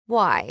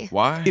Why?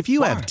 Why? If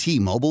you have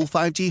T-Mobile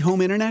 5G home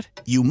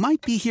internet, you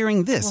might be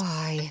hearing this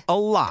Why? a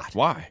lot.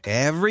 Why?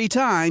 Every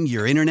time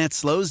your internet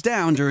slows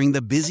down during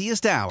the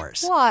busiest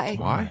hours. Why?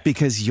 Why?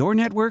 Because your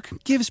network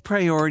gives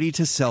priority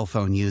to cell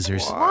phone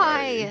users.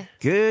 Why?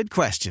 Good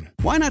question.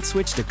 Why not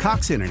switch to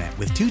Cox Internet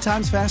with 2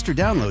 times faster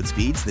download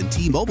speeds than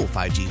T-Mobile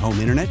 5G home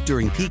internet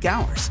during peak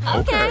hours?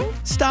 Okay.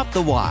 Stop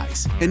the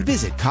whys and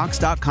visit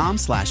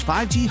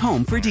cox.com/5G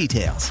home for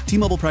details.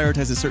 T-Mobile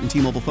prioritizes certain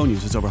T-Mobile phone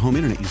users over home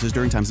internet users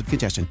during times of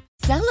congestion.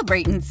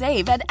 Celebrate and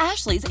save at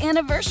Ashley's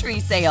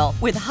Anniversary Sale.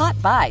 With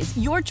Hot Buys,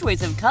 your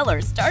choice of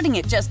colors starting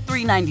at just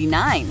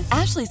 $3.99.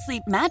 Ashley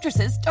Sleep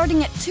mattresses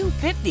starting at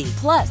 $2.50.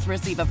 Plus,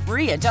 receive a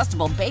free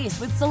adjustable base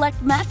with select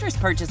mattress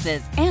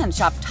purchases. And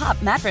shop top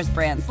mattress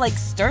brands like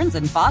Stearns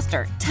 &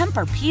 Foster,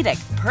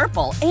 Tempur-Pedic,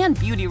 Purple, and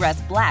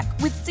Beautyrest Black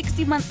with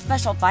 60-month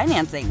special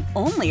financing.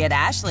 Only at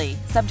Ashley.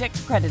 Subject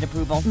to credit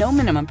approval. No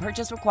minimum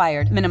purchase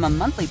required. Minimum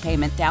monthly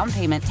payment, down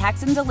payment,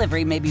 tax, and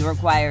delivery may be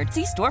required.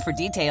 See store for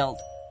details.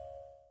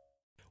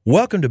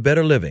 Welcome to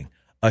Better Living,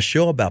 a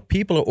show about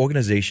people or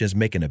organizations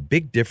making a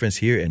big difference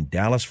here in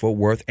Dallas, Fort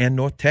Worth, and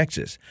North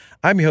Texas.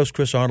 I'm your host,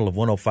 Chris Arnold of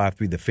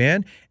 105.3 The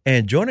Fan,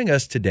 and joining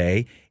us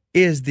today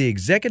is the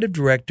Executive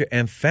Director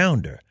and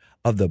founder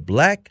of the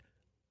Black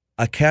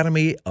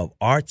Academy of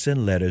Arts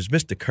and Letters,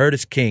 Mr.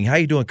 Curtis King. How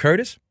you doing,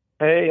 Curtis?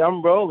 Hey,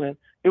 I'm rolling.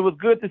 It was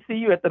good to see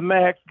you at the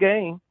Max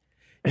game.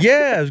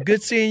 Yeah, it was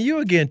good seeing you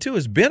again, too.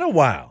 It's been a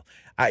while.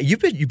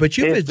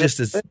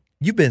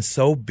 You've been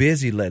so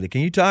busy lately.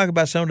 Can you talk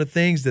about some of the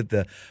things that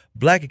the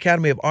Black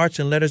Academy of Arts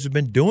and Letters have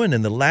been doing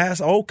in the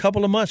last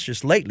couple of months,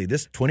 just lately,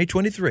 this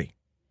 2023?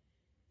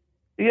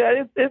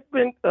 Yeah, it's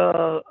been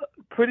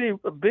pretty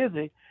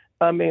busy.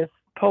 I mean,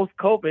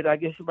 post-COVID, I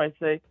guess you might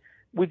say.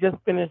 We just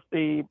finished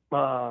the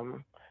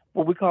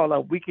what we call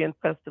our weekend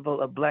festival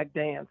of Black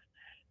Dance.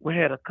 We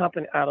had a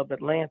company out of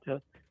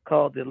Atlanta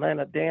called the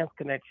Atlanta Dance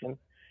Connection.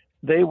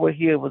 They were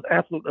here. It was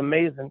absolutely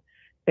amazing.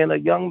 And a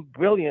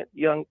brilliant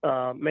young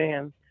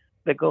man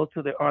that goes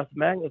to the Arts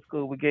Magnet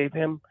School, we gave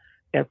him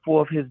and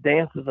 4 of his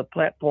dancers a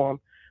platform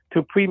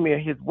to premiere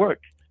his work.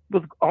 It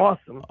was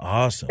awesome.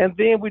 Awesome. And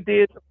then we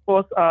did, of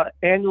course, our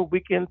annual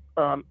weekend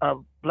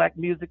of Black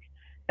music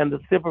and the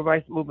Civil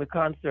Rights Movement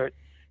concert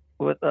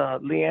with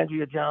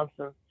Leandria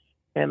Johnson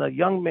and a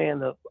young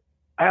man, an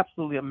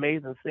absolutely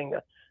amazing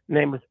singer,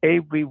 name is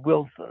Avery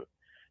Wilson.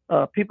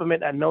 People may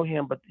not know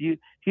him, but he's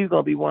going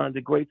to be one of the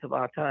greats of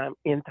our time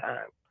in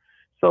time.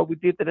 So we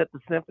did that at the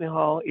Symphony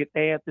Hall. It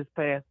aired this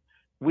past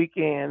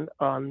weekend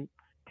on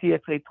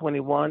TXA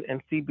 21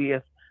 and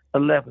CBS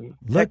 11.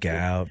 Look Texas.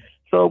 out.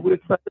 So we're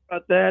excited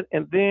about that.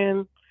 And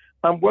then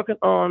I'm working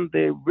on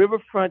the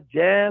Riverfront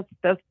Jazz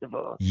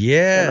Festival.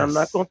 Yes. And I'm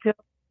not going to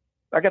tell.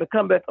 I got to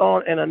come back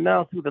on and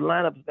announce who the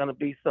lineup is going to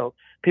be. So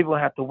people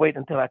have to wait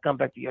until I come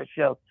back to your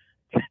show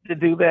to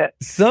do that.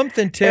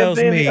 Something tells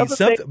me,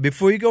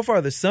 before you go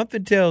further,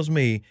 something tells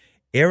me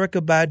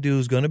Erykah Badu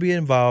is going to be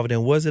involved,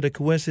 and was it a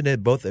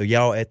coincidence both of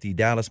y'all at the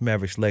Dallas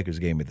Mavericks Lakers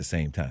game at the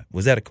same time?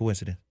 Was that a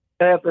coincidence?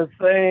 At the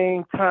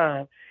same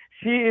time.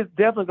 She is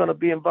definitely going to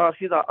be involved.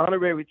 She's our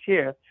honorary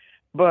chair.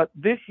 But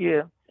this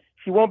year,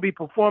 she won't be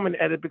performing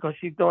at it because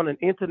she's doing an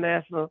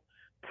international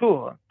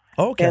tour.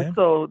 Okay. And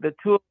so the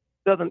tour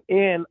doesn't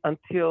end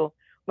until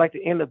like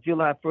the end of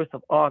July, 1st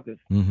of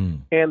August. Mm-hmm.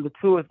 And the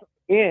tour is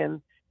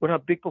end with her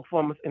big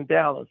performance in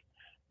Dallas.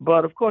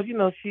 But, of course,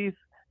 she's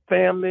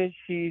family.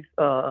 She's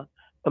a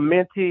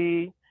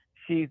mentee,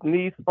 she's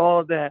niece,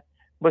 all that,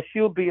 but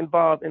she'll be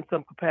involved in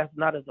some capacity,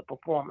 not as a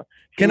performer.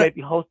 She may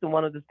be hosting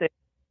one of the stages.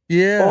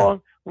 Yeah.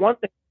 Or one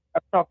thing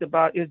I've talked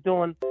about is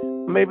doing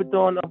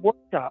a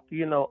workshop,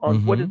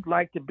 on what it's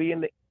like to be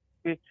in the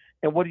industry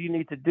and what do you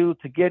need to do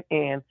to get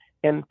in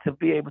and to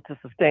be able to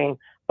sustain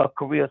a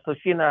career. So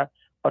she and I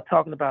are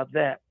talking about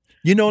that.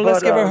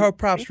 Let's give her her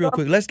props real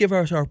quick. Let's give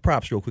her her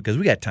props real quick because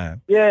we got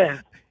time. Yeah.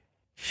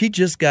 She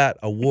just got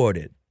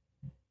awarded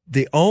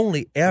the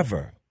only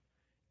ever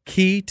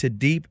key to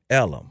Deep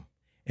Ellum.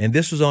 And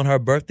this was on her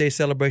birthday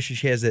celebration.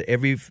 She has it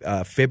every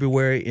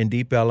February in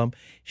Deep Ellum.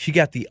 She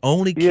got the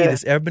only key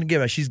that's ever been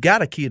given. She's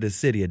got a key to the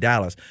city of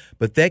Dallas.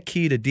 But that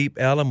key to Deep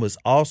Ellum was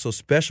also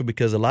special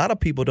because a lot of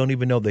people don't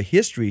even know the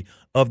history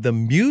of the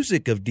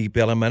music of Deep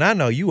Ellum. And I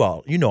know you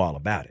know all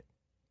about it.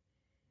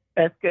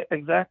 That's good.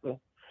 Exactly.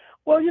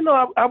 Well,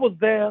 I was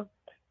there,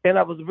 and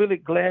I was really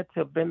glad to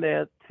have been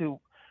there.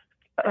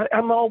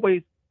 I'm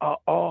always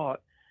awed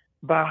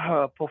by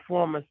her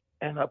performance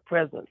and her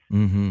presence.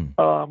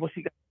 Mm-hmm. When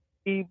she got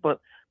the key, but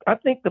I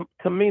think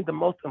to me the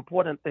most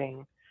important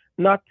thing,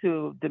 not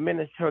to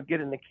diminish her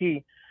getting the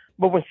key,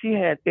 but when she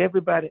had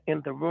everybody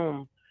in the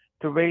room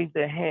to raise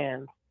their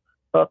hands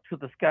up to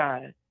the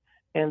sky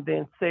and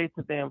then say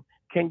to them,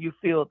 "Can you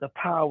feel the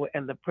power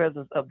and the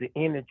presence of the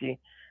energy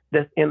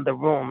that's in the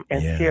room?"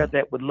 and share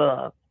that with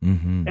love.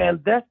 Mm-hmm.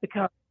 And that's the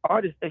kind of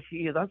artist that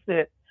she is. I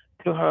said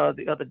to her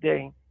the other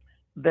day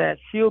that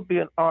she'll be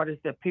an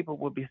artist that people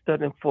will be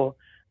studying for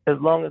as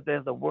long as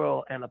there's a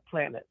world and a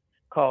planet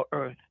called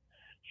Earth.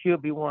 She'll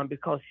be one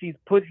because she's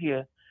put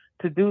here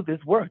to do this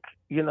work,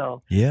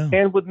 Yeah.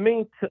 And with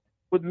me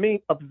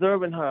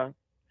observing her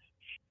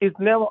it's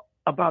never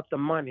about the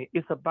money.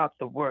 It's about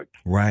the work,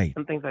 Right.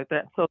 and things like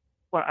that. So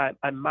that's why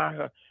I admire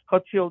her. Her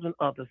children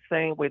are the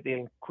same way. They're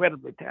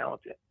incredibly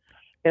talented,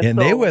 And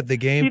so they were at the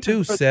game she too,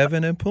 deserves-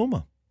 Seven and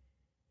Puma.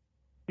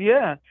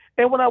 Yeah,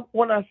 and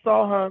when I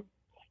saw her,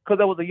 because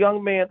there was a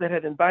young man that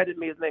had invited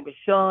me. His name is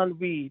Sean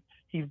Reed.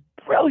 He's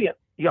brilliant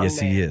young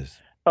Yes, man. he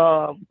is.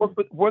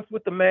 Works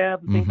with the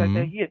Mavs and things like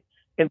that. He had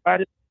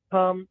invited me to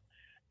come,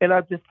 and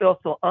I just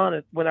felt so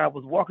honored when I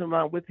was walking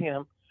around with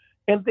him.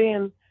 And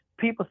then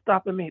people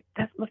stopping me.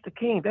 That's Mr.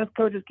 King. That's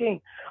Curtis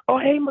King. Oh,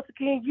 hey, Mr.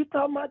 King, you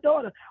taught my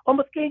daughter. Oh,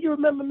 Mr. King, you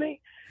remember me?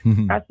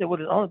 I said, well,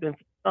 it's only been.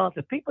 I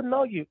said, people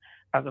know you.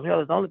 I said, hell,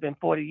 it's only been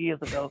 40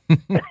 years ago.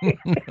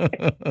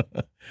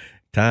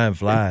 Time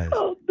flies.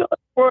 Oh, no,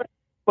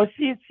 but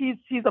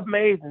she's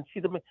amazing.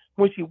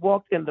 When she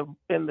walked in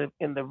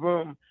the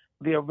room,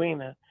 the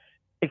arena,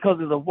 because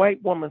there's a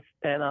white woman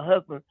and her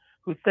husband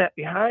who sat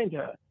behind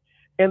her,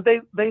 and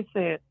they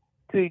said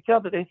to each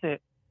other, they said,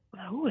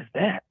 who is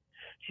that?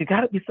 She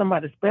got to be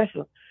somebody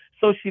special.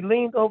 So she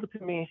leaned over to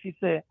me and she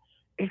said,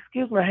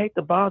 excuse me, I hate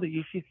to bother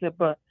you. She said,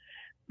 but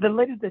the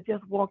lady that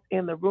just walked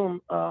in the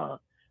room, I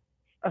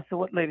said,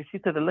 what lady? She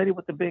said, the lady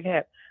with the big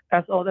hat.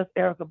 I said, oh, that's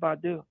Erykah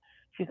Badu.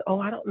 She said, oh,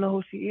 I don't know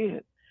who she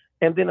is.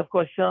 And then, of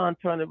course, Sean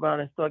turned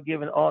around and started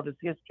giving all this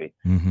history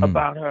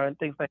about her and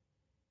things like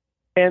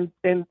that.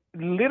 And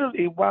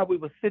literally while we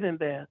were sitting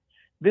there,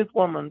 this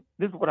woman,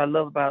 this is what I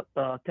love about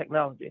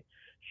technology.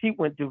 She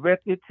went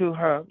directly to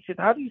her. She said,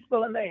 how do you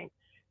spell her name?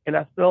 And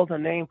I spelled her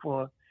name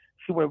for her.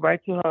 She went right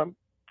to her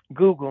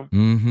Google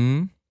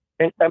and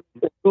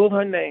Googled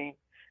her name.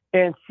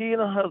 And she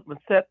and her husband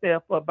sat there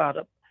for about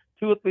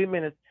 2 or 3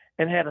 minutes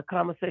and had a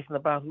conversation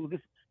about who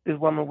this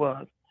woman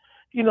was.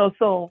 You know,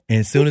 so. And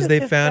as soon as they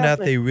found out,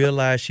 they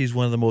realized she's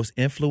one of the most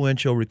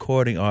influential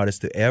recording artists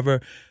to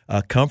ever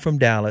come from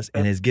Dallas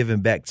and has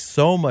given back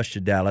so much to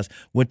Dallas.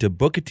 Went to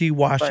Booker T.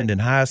 Washington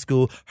High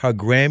School. Her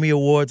Grammy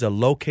Awards are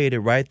located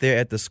right there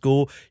at the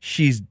school.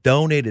 She's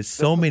donated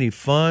so many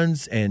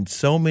funds and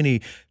so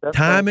many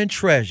time and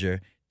treasure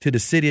to the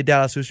city of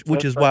Dallas,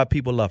 which is why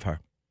people love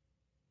her.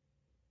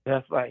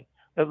 That's right.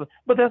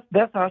 But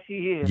that's how she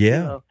is.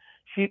 Yeah.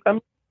 You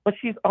know? But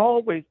she's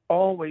always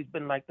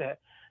been like that.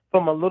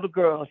 From a little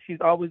girl,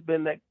 she's always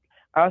been that.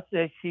 I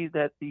say she's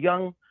that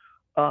young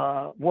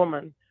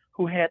woman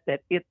who had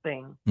that it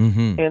thing.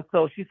 And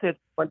so she said,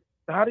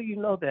 how do you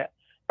know that?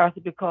 I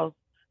said, because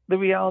the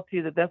reality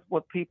is that's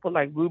what people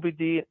like Ruby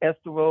Dee and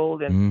Esther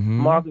Roll and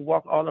Margaret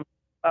Walker, all of them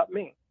about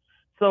me.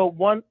 So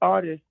one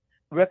artist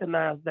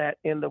recognized that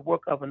in the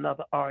work of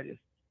another artist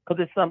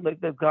because it's something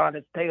that God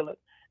has tailored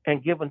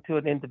and given to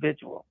an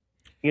individual,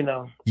 you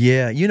know.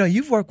 Yeah, you know,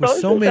 you've worked with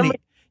so many.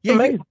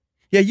 Amazing.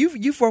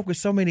 You've worked with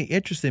so many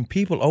interesting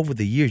people over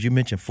the years. You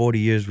mentioned 40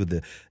 years with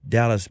the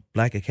Dallas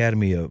Black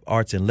Academy of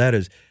Arts and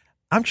Letters.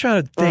 I'm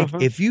trying to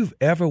think if you've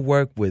ever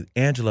worked with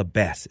Angela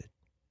Bassett.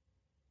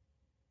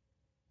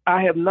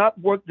 I have not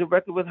worked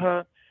directly with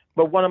her,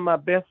 but one of my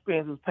best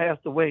friends who's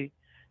passed away,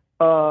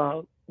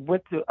 I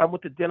went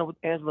to dinner with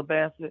Angela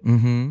Bassett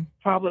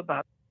probably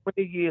about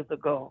 20 years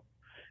ago,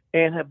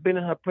 and have been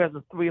in her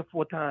presence 3 or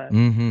 4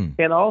 times,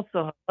 and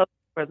also her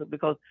husband's presence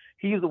because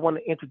he's the one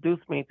that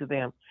introduced me to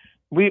them.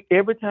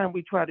 Every time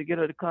we try to get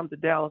her to come to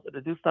Dallas or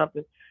to do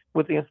something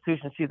with the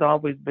institution, she's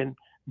always been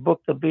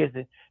booked or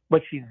busy.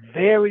 But she's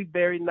very,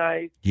 very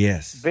nice.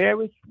 Yes.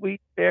 Very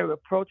sweet, very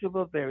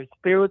approachable, very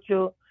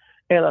spiritual,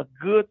 and a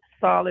good,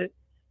 solid.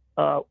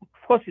 Of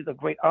course, she's a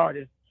great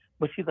artist,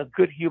 but she's a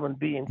good human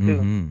being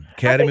too.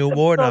 Academy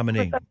Award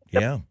nominee.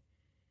 Yeah.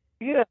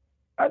 Yeah,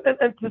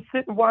 and to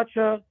sit and watch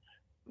her,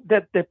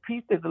 that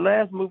piece, the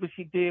last movie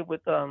she did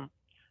with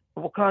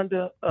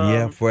Wakanda.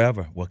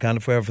 Forever.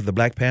 Wakanda Forever for the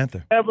Black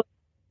Panther.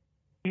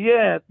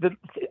 Yeah,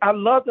 I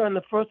loved her in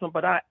the first one,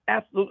 but I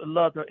absolutely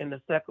loved her in the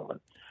second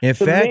one. In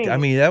fact, I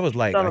mean, that was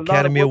like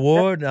Academy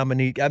Award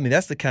nominee. I mean,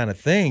 that's the kind of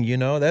thing, you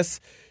know.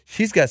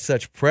 She's got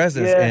such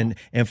presence,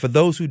 and for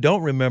those who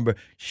don't remember,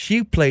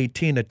 she played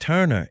Tina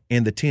Turner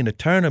in the Tina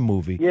Turner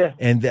movie,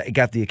 and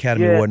got the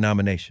Academy Award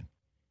nomination.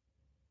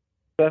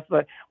 That's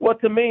right. Well,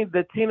 to me,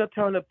 the Tina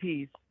Turner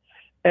piece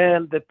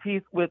and the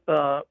piece with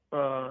the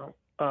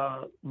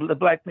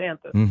Black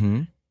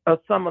Panther.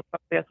 Some of her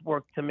best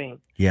work to me.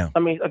 Yeah. I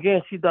mean,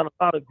 again, she's done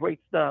a lot of great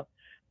stuff,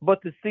 but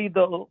to see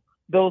those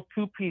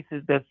 2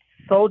 pieces that's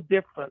so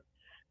different,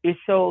 it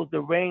shows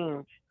the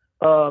range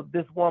of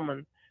this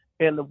woman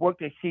and the work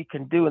that she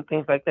can do and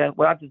things like that.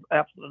 Well, I just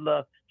absolutely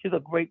love. She's a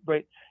great,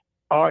 great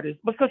artist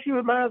because she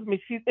reminds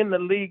me she's in the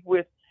league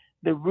with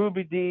the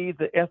Ruby Dees,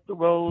 the Esther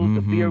Rose,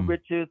 the Bea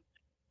Richards,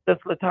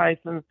 Cicely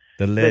Tyson,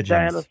 the legends, the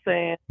Diana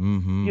Sand,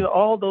 you know,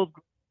 all those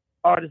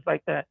artists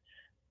like that.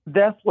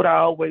 That's what I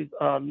always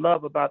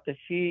love about that.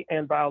 She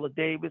and Viola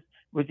Davis,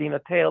 Regina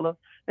Taylor.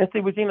 And see,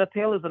 Regina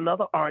Taylor is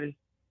another artist,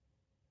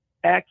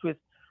 actress,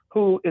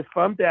 who is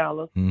from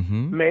Dallas,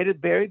 made it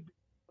very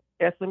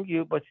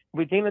SMU, but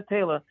Regina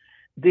Taylor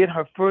did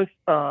her first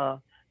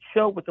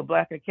show with the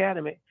Black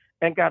Academy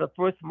and got her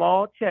first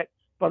small check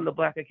from the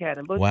Black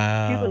Academy. But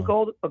she's a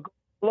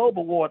Globe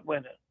Award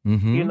winner.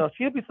 You know,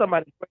 she'll be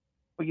somebody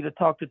for you to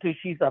talk to too.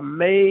 She's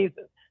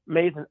amazing,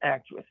 amazing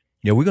actress.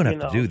 Yeah, we're going to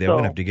have to do that. So, we're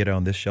going to have to get her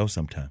on this show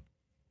sometime.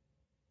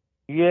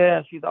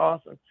 Yeah, she's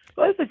awesome.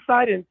 So it's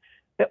exciting.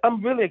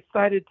 I'm really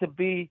excited to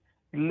be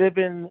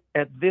living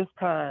at this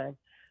time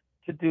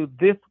to do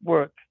this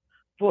work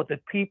for the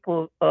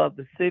people of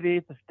the city,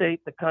 the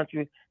state, the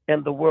country,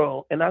 and the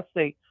world. And I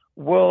say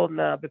world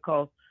now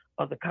because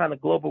of the kind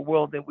of global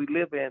world that we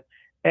live in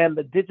and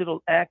the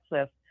digital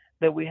access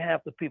that we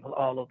have to people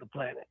all over the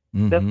planet.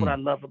 Mm-hmm. That's what I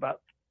love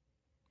about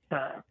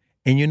time.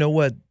 And you know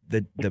what?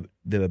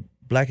 The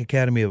Black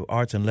Academy of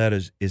Arts and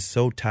Letters is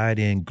so tied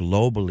in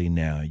globally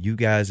now. You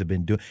guys have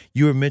been doing,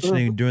 you were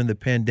mentioning during the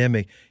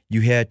pandemic,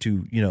 you had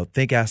to,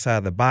 think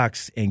outside the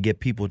box and get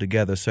people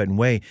together a certain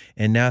way.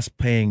 And now it's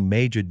paying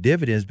major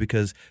dividends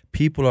because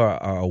people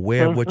are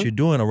aware of what you're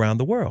doing around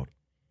the world.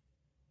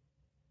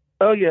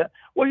 Oh, yeah.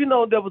 Well,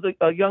 there was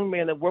a young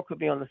man that worked with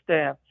me on the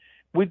staff.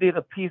 We did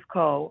a piece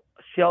called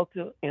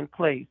Shelter in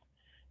Place,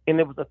 and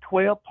it was a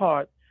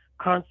 12-part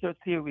concert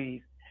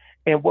series.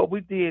 And what we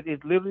did is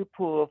literally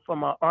pull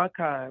from our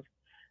archives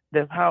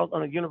that's housed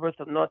on the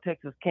University of North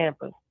Texas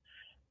campus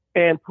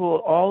and pull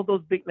all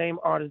those big-name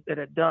artists that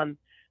had done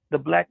the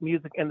Black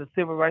music and the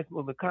Civil Rights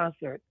Movement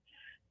concert.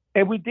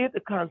 And we did the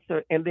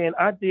concert, and then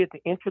I did the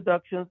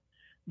introductions,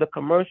 the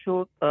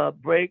commercial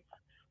breaks,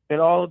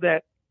 and all of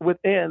that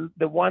within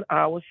the 1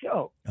 hour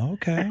show.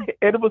 Okay.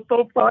 And it was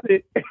so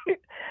funny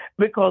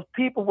because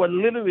people were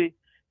literally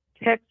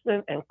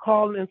texting and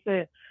calling and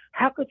saying,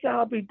 how could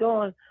y'all be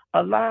doing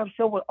a live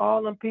show with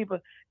all them people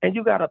and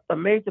you got a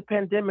major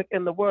pandemic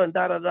in the world and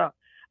da-da-da.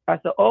 I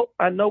said,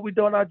 I know we're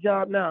doing our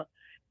job now.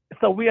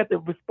 So we have to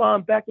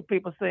respond back to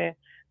people saying,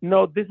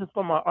 no, this is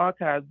from our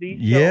archives.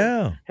 These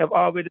shows have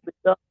already been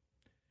done.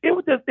 It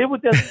was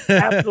just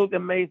absolutely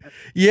amazing.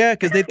 Yeah,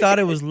 because they thought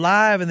it was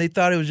live and they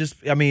thought it was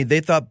just, they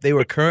thought they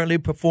were currently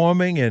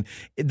performing and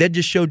that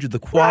just showed you the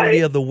quality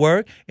of the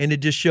work and it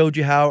just showed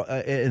you how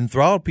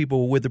enthralled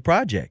people were with the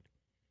project.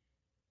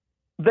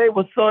 They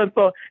were so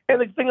enthralled.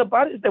 And the thing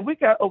about it is that we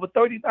got over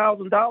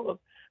 $30,000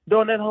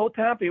 during that whole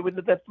time period,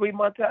 within that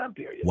 3-month time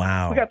period.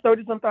 Wow. We got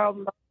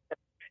 $30,000.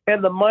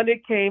 And the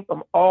money came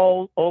from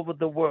all over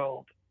the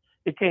world.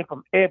 It came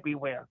from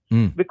everywhere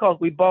because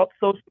we bought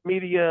social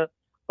media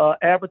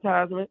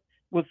advertisement,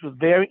 which was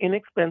very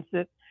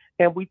inexpensive,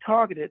 and we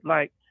targeted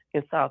like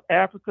in South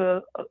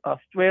Africa,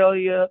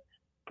 Australia,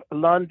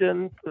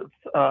 London,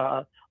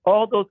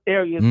 all those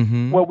areas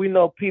where we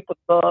know people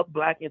love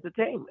Black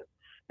entertainment.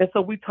 And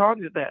so we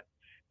targeted that,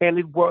 and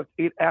it worked.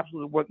 It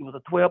absolutely worked. It was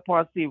a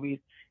 12-part series,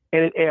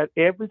 and it aired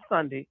every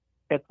Sunday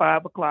at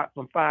 5 o'clock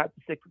from 5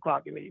 to 6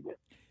 o'clock in the evening.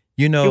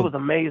 It was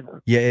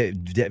amazing. Yeah,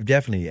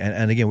 definitely.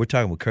 And again, we're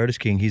talking with Curtis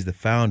King. He's the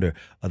founder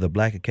of the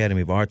Black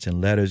Academy of Arts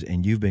and Letters,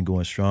 and you've been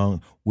going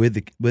strong with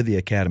the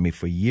Academy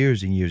for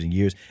years and years and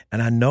years.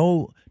 And I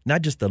know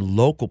not just the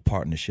local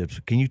partnerships.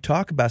 Can you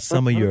talk about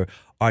some of your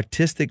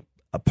artistic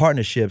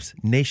partnerships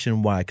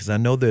nationwide? Because I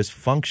know there's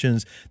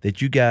functions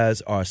that you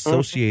guys are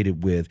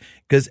associated with.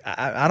 Because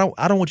I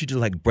don't want you to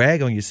like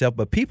brag on yourself,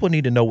 but people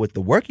need to know what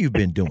the work you've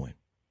been doing.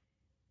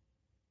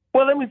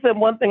 Well, let me say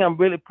one thing I'm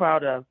really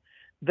proud of.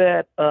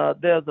 That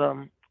there's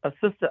a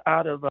sister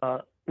out of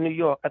New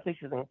York. I think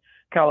she's in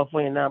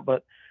California now,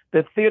 but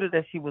the theater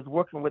that she was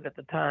working with at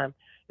the time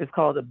is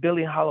called the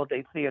Billie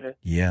Holiday Theater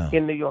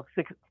in New York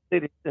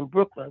City, in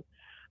Brooklyn.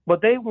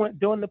 But they went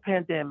during the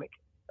pandemic.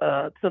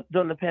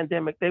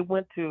 They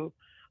went to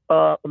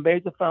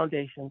major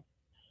foundations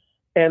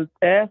and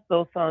asked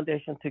those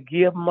foundations to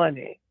give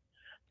money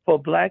for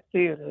Black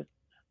theaters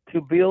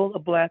to build a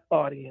Black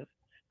audience,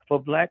 for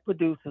Black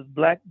producers,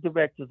 Black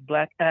directors,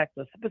 Black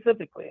actors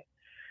specifically,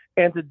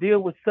 and to deal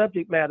with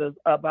subject matters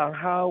about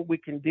how we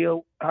can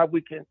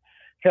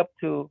help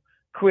to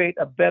create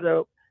a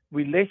better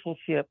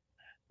relationship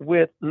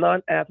with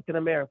non-African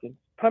Americans,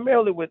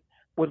 primarily with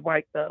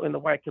white in the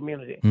white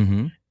community.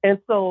 And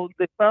so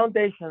the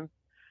foundation,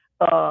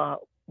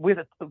 with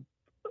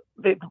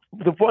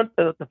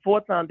the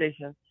Ford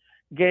Foundation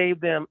gave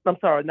them. I'm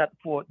sorry, not the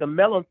Ford. The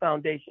Mellon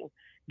Foundation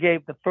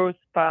gave the first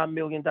 $5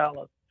 million,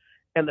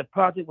 and the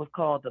project was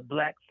called the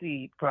Black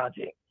Seed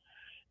Project.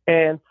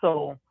 And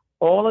so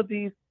all of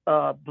these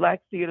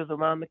Black theaters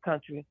around the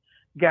country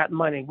got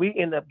money. We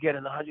ended up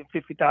getting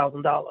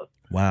 $150,000.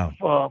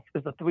 Wow!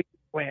 It's a 3-year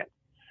grant,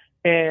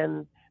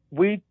 and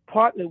we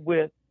partnered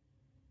with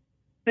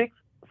 6,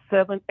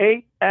 7,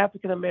 8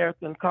 African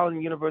American college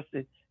and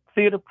university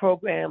theater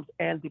programs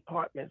and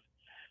departments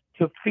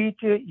to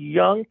feature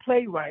young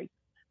playwrights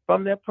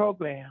from their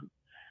program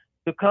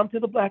to come to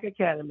the Black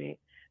Academy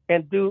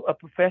and do a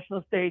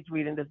professional stage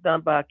reading that's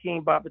done by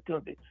Akeem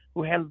Babatunde,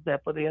 who handles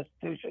that for the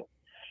institution.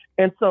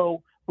 And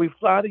so we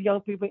fly the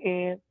young people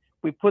in,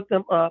 we put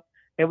them up,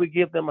 and we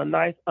give them a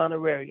nice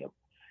honorarium.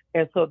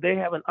 And so they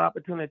have an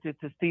opportunity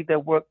to see their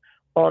work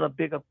on a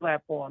bigger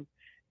platform.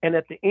 And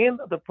at the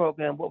end of the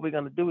program, what we're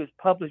going to do is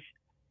publish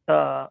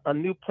a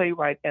new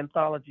playwright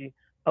anthology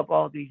of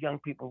all these young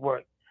people's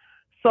work.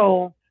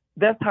 So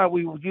that's how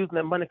we were using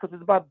that money, because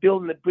it's about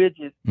building the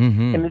bridges.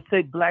 And they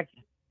say Black,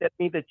 that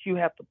means that you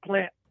have to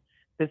plant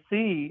the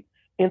seed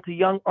into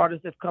young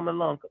artists that's coming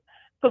along.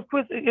 So,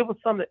 Chris, it was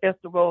something that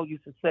Esther Roll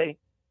used to say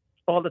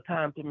all the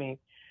time to me.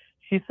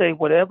 She said,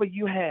 whatever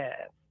you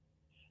have,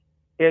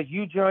 as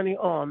you journey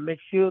on, make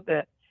sure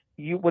that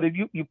you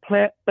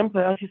plant.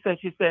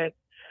 She said,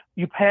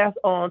 you pass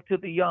on to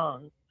the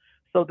young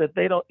so that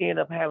they don't end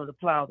up having to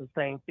plow the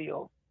same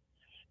field.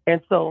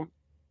 And so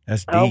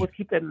that's deep. I always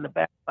keep that in the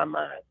back of my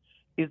mind,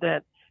 is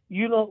that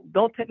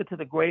don't take it to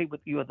the grave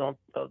with you, or don't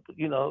or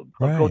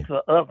go to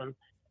an oven,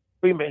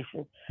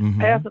 cremation.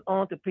 Pass it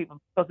on to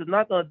people, because it's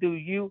not going to do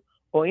you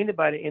or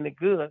anybody any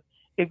good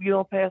if you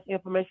don't pass the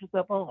information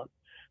stuff on.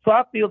 So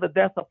I feel that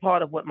that's a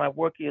part of what my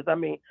work is. I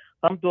mean,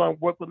 I'm doing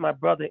work with my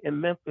brother in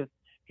Memphis.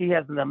 He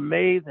has an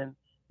amazing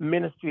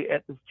ministry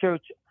at this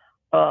church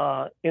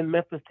in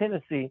Memphis,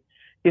 Tennessee.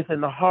 It's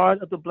in the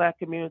heart of the Black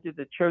community.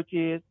 The church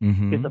is.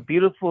 It's a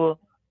beautiful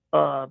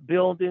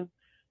building.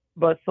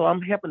 But so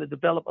I'm helping to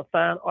develop a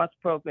fine arts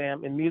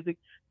program in music,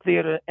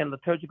 theater, and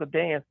liturgical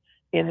dance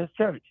in his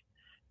church.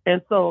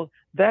 And so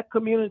that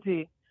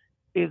community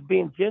is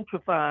being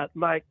gentrified,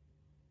 like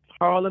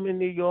Harlem in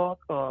New York,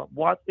 or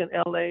Watts in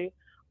L.A.,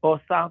 or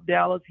South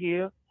Dallas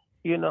here,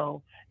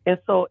 And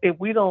so if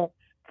we don't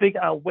figure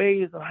out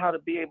ways of how to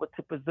be able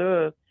to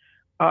preserve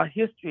our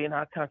history and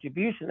our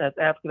contribution as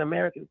African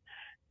Americans,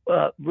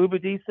 Ruby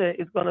Dee said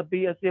it's going to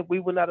be as if we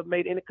would not have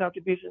made any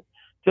contribution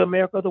to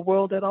America or the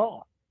world at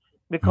all,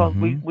 because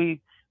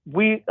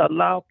we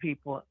allow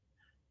people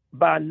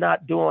by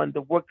not doing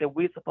the work that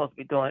we're supposed to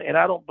be doing. And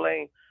I don't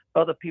blame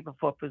other people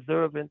for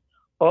preserving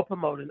or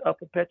promoting or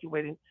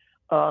perpetuating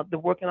the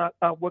work in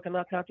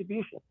our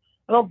contribution.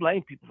 I don't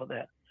blame people for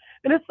that.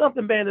 And it's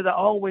something, man, that I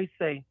always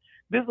say.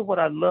 This is what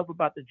I love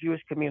about the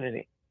Jewish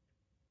community.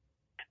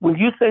 When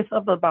you say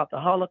something about the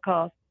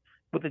Holocaust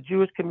with the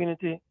Jewish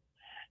community,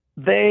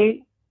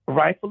 they,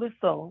 rightfully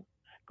so,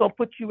 gonna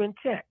put you in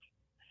check.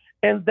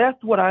 And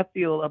that's what I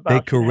feel about.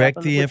 They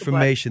correct the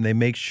information. They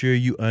make sure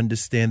you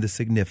understand the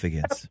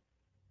significance.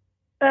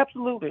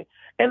 Absolutely.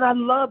 And I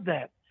love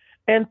that.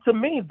 And to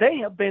me, they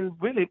have been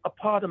really a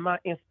part of my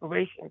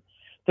inspiration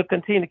to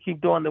continue to keep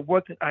doing the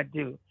work that I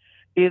do.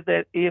 Is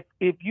that if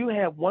you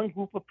have one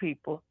group of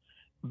people,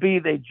 be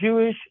they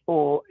Jewish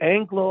or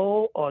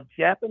Anglo or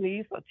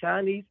Japanese or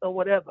Chinese or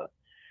whatever,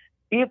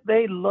 if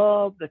they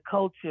love the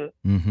culture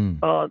and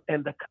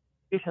the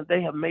contribution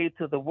they have made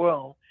to the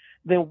world,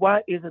 then why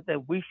is it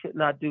that we should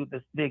not do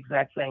the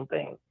exact same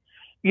thing?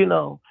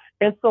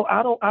 And so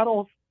I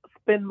don't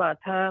spend my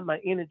time, my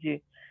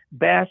energy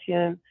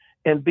bashing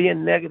and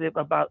being negative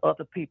about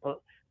other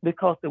people,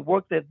 because the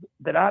work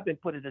that I've been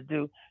put to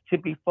do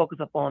should be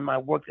focused upon my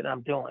work that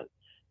I'm doing.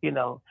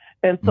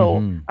 And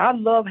so I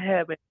love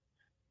having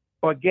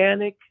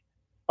organic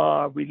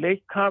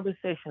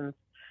conversations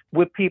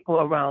with people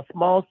around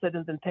small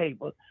settings and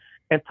tables,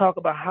 and talk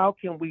about how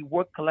can we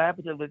work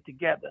collaboratively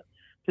together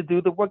to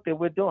do the work that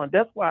we're doing.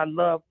 That's why I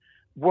love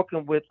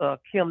working with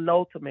Kim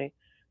Noltemy,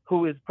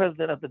 who is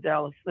president of the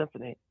Dallas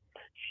Symphony.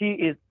 She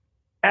is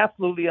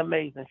absolutely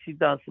amazing. She's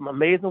done some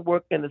amazing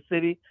work in the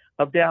city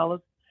of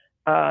Dallas.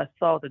 I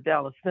saw the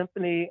Dallas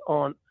Symphony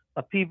on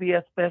a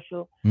PBS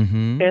special.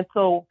 And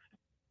so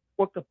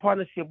worked a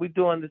partnership. We're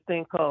doing this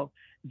thing called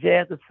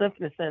Jazz at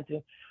Symphony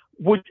Center,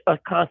 which a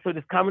concert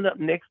is coming up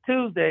next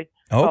Tuesday.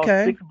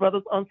 Okay. Six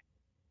Brothers on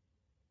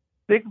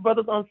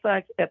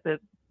Sax at the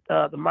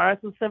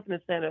Meyerson Symphony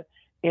Center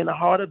in the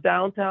heart of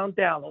downtown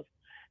Dallas.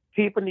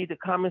 People need to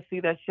come and see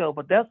that show.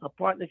 But that's a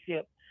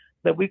partnership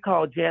that we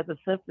call Jazz at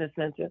Symphony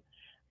Center,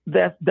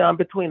 that's done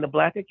between the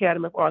Black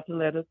Academy of Arts and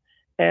Letters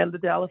and the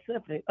Dallas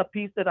Symphony, a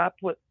piece that I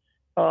put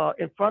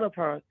in front of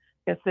her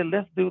and said,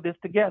 let's do this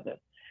together.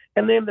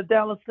 And then the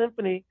Dallas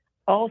Symphony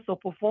also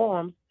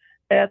performs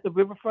at the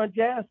Riverfront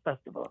Jazz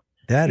Festival.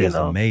 That is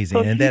amazing.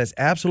 So that is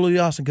absolutely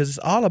awesome, because it's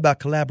all about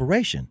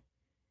collaboration.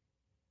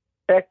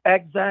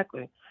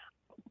 Exactly.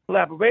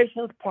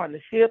 Collaborations,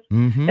 partnerships.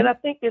 And I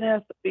think it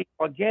has to be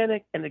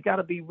organic, and it got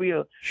to be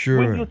real. Sure.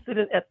 When you're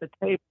sitting at the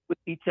table with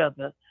each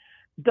other,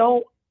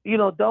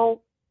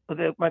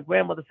 my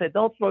grandmother said,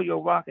 don't throw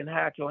your rock and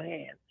hide your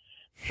hand.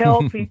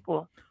 Tell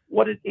people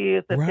what it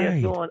is that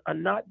they're doing or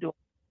not doing,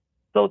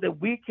 so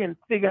that we can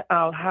figure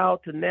out how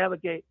to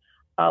navigate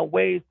our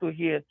ways through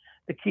here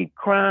to keep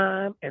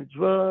crime and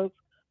drugs,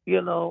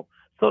 so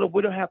that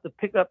we don't have to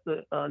pick up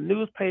the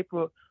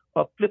newspaper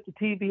or flip the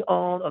TV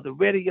on or the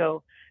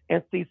radio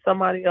and see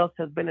somebody else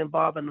has been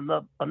involved in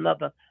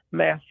another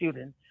mass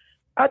shooting.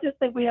 I just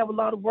think we have a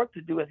lot of work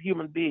to do as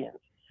human beings.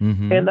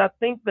 And I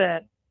think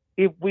that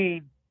if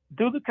we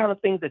do the kind of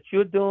things that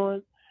you're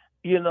doing,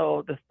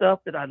 the stuff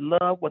that I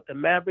love, what the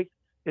Mavericks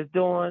is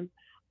doing,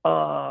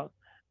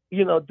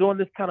 doing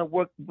this kind of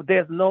work,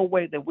 there's no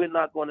way that we're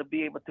not going to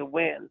be able to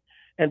win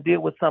and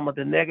deal with some of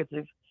the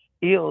negative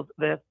ills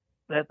that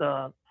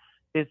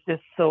is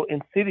just so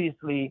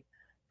insidiously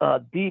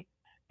deep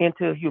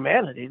into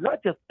humanity.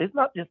 It's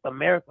not just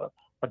America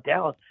or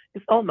Dallas.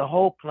 It's on the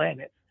whole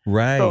planet.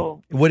 Right.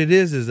 So, what it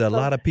is a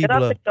lot of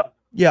people are.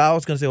 I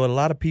was going to say what a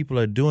lot of people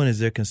are doing is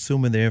they're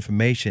consuming their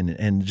information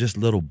in just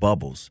little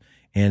bubbles.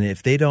 And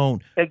if they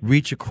don't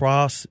reach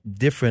across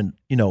different,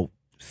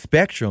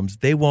 spectrums,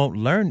 they won't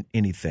learn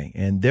anything.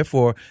 And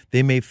therefore,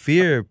 they may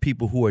fear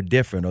people who are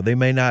different, or they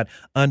may not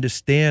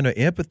understand or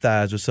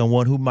empathize with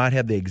someone who might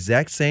have the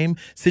exact same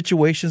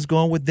situations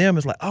going with them.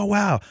 It's like, oh,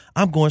 wow,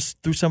 I'm going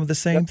through some of the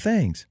same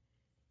things.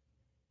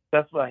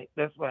 That's right.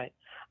 That's right.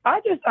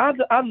 I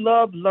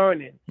love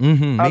learning.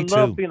 I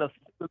love being a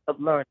student of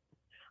learning.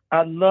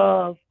 I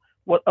love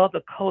what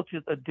other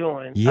cultures are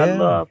doing. Yeah. I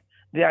love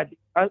the idea.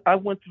 I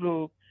went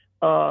through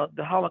the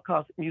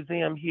Holocaust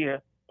Museum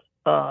here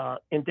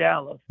in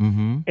Dallas,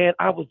 and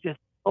I was just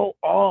so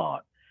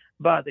awed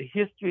by the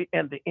history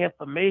and the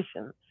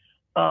information,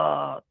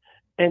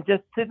 and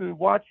just sitting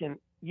watching.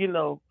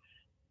 It's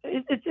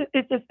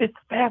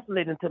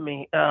fascinating to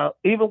me.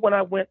 Even when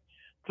I went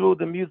through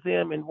the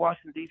museum in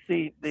Washington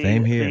D.C.,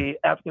 the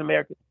African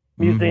American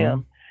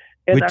Museum.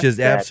 Which is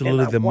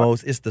absolutely the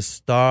most, it's the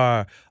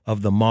star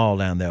of the mall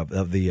down there,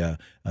 of the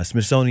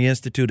Smithsonian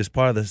Institute. As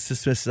part of the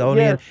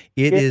Smithsonian.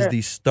 It is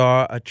the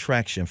star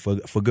attraction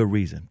for good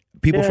reason.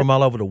 People from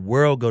all over the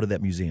world go to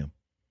that museum.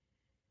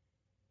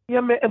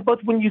 Yeah, man.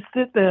 But when you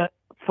sit there,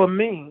 for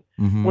me,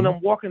 when I'm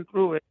walking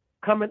through it,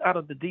 coming out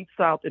of the Deep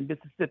South in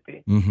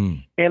Mississippi,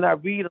 and I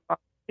read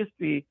about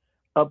history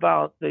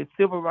about the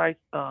civil rights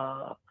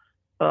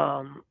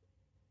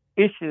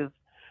issues,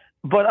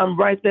 but I'm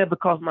right there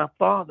because my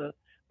father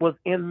was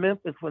in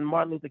Memphis when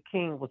Martin Luther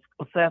King was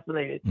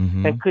assassinated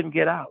and couldn't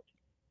get out.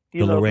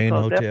 The Lorraine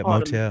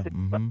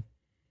Motel.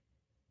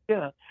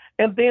 Yeah.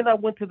 And then I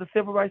went to the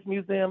Civil Rights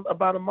Museum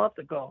about a month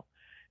ago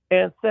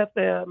and sat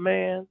there,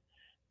 man,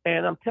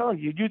 and I'm telling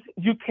you,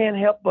 you can't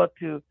help but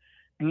to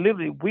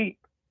literally weep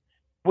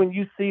when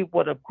you see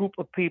what a group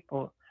of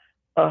people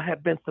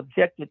have been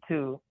subjected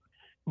to,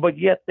 but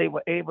yet they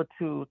were able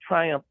to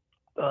triumph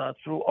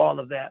through all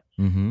of that.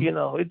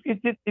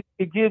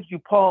 It gives you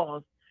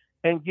pause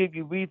and give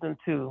you reason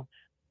to.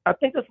 I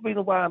think that's the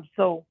reason why I'm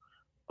so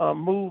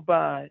moved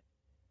by,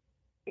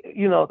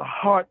 the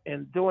heart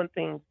and doing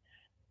things.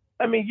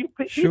 I mean,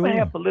 you may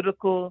have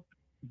political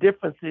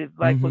differences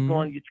like what's going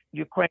on in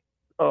Ukraine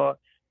or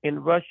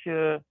in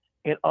Russia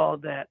and all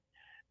that,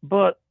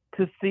 but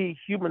to see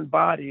human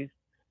bodies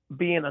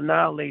being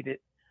annihilated,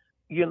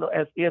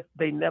 as if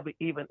they never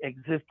even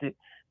existed,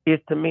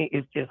 to me,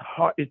 it's just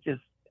hard. It's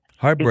just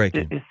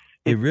heartbreaking.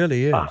 It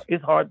really is.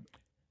 It's hard.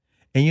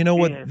 And you know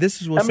what?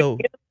 This is what's Go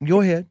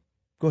ahead.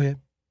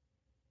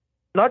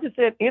 No, I just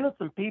said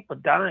innocent people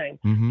dying.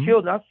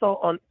 Children. I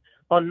saw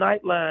on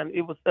Nightline,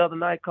 it was the other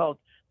night, called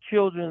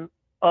Children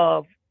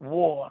of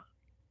War.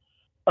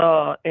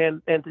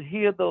 And to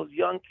hear those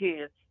young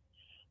kids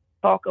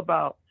talk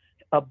about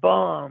a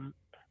bomb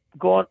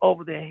going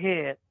over their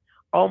head,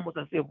 almost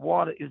as if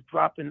water is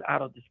dropping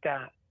out of the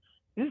sky.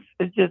 I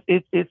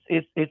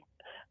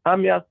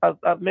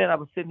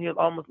was sitting here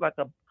almost like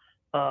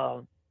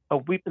a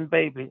weeping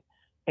baby,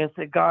 and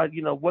said, God,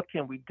 what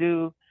can we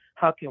do?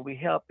 How can we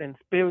help? And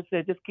Spirit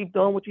said, just keep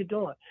doing what you're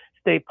doing.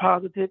 Stay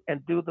positive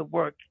and do the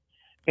work,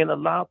 and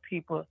allow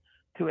people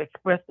to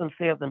express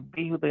themselves and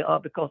be who they are,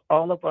 because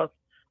all of us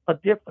are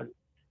different.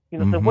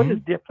 So what is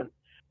different?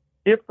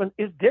 Different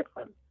is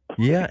different.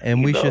 Yeah,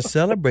 and we should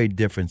celebrate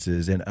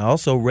differences and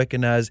also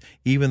recognize,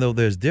 even though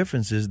there's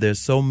differences, there's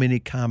so many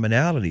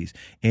commonalities.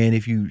 And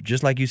if you,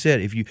 just like you said,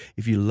 if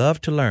you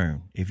love to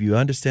learn, if you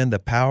understand the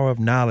power of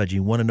knowledge,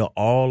 you want to know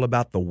all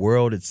about the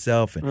world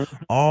itself and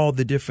all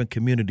the different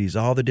communities,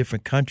 all the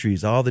different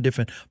countries, all the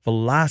different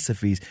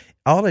philosophies,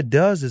 all it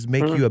does is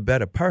make you a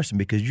better person,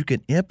 because you can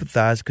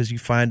empathize, because you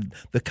find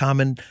the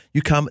common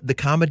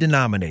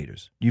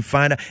denominators. You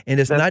find out,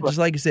 and it's not just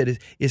like you said.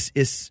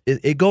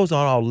 It goes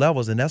on all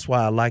levels, and that's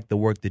why I like the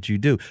work that you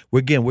do.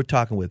 We're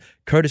talking with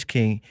Curtis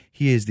King.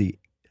 He is the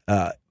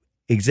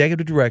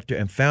executive director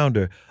and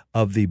founder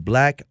of the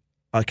Black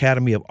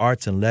Academy of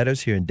Arts and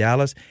Letters here in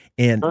Dallas.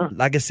 And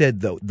like I said,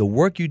 the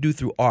work you do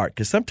through art,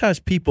 because sometimes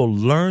people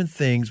learn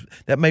things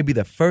that may be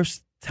the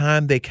first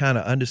time they kind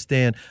of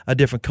understand a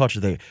different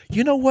culture. They,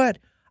 you know what?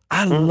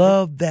 I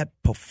love that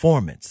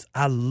performance.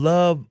 I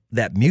love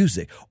that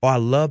music, or I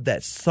love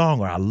that song,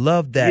 or I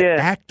love that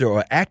actor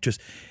or actress.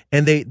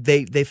 And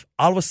they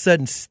all of a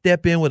sudden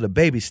step in with a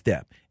baby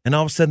step, and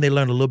all of a sudden they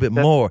learn a little bit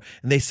more,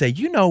 and they say,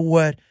 you know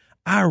what?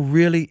 I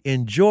really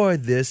enjoy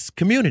this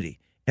community.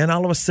 And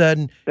all of a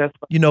sudden,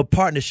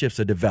 partnerships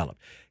are developed.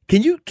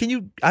 Can you?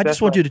 I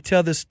just want you to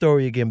tell this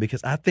story again,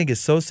 because I think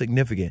it's so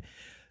significant.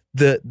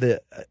 The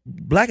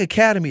Black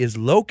Academy is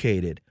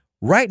located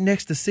right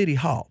next to City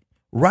Hall,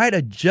 right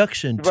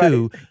adjunction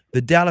to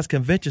the Dallas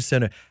Convention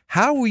Center.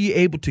 How were you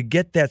able to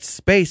get that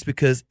space?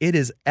 Because it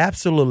is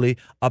absolutely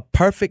a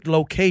perfect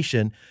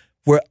location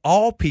where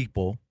all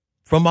people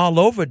from all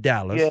over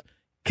Dallas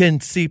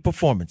can see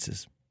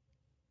performances.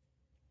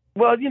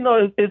 Well,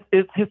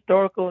 it's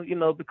historical,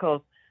 because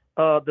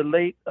the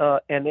late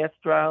Annette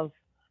Strauss,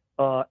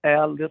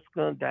 Al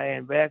Lipscomb,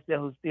 Diane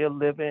Ragsdale, who's still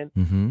living,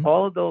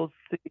 all of those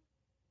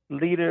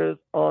leaders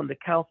on the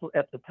council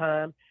at the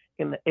time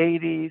in the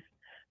 80s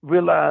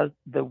realized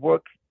the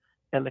work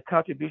and the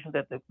contribution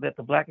that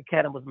the Black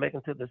Academy was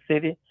making to the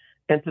city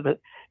and to the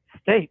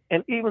state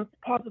and even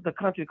parts of the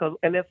country. Because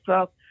Annette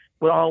Strauss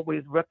would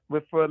always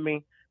refer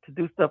me to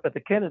do stuff at the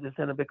Kennedy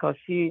Center because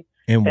she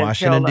in and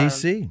Washington, Caroline,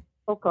 D.C.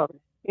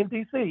 in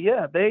D.C.,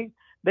 yeah,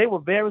 they were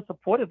very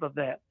supportive of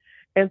that.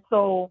 And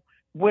so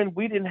when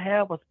we didn't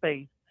have a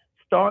space,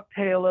 Stark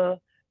Taylor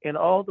and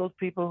all those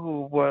people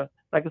who were,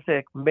 like I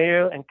said,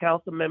 mayor and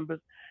council members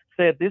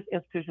said this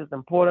institution is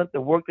important.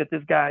 The work that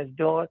this guy is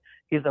doing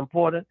is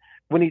important.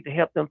 We need to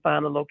help them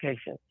find a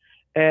location.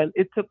 And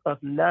it took us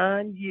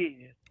 9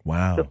 years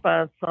to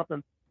find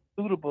something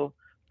suitable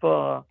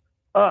for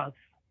us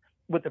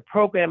with the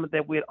programming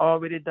that we had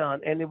already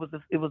done. And it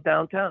was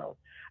downtown.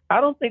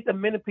 I don't think that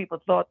many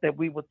people thought that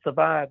we would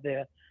survive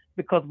there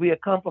because we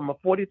had come from a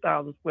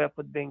 40,000 square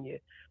foot venue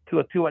to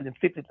a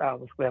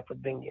 250,000 square foot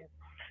venue.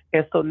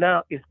 And so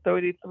now it's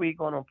 33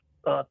 going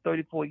on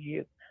 34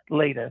 years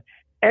later.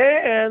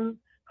 And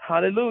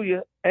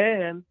hallelujah,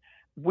 and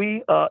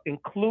we are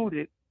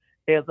included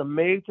as a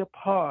major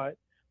part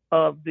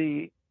of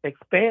the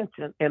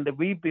expansion and the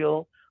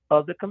rebuild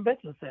of the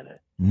convention center.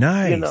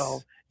 Nice. You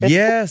know,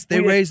 yes,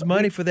 they raised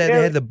money for that.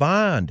 They had the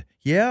bond.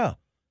 Yeah.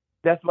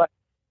 That's right.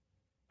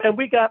 And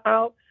we got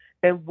out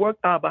and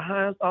worked our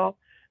behinds off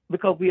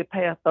because we had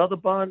passed other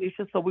bond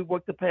issues. So we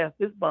worked to pass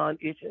this bond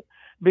issue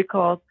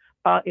because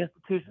our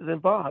institution is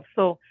involved.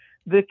 So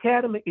the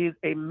Academy is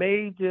a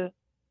major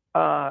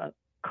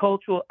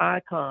cultural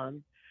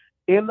icon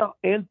in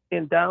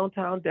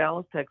downtown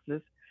Dallas,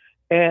 Texas.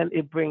 And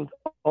it brings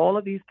all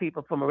of these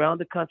people from around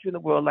the country and the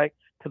world, like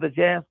to the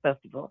Jazz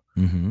Festival.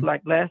 Mm-hmm.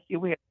 Like last year,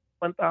 we had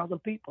 1,000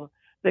 people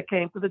that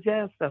came to the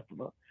Jazz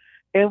Festival.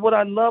 And what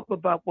I love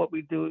about what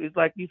we do is,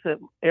 like you said,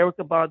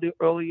 Erica Badu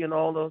earlier and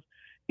all those,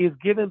 is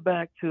giving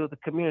back to the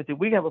community.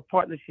 We have a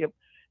partnership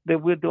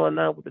that we're doing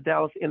now with the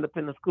Dallas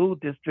Independent School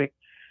District,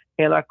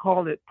 and I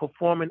call it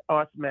Performing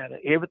Arts Matter.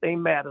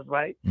 Everything matters,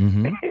 right?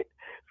 Mm-hmm.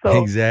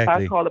 So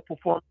exactly. I call it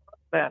Performing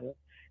Arts Matter.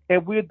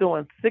 And we're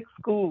doing 6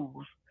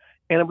 schools,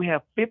 and we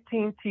have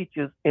 15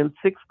 teachers in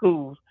 6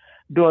 schools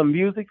doing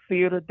music,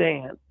 theater,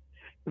 dance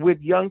with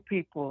young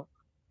people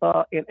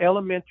in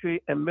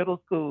elementary and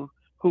middle schools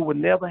who would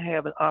never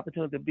have an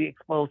opportunity to be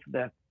exposed to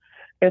that.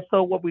 And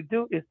so what we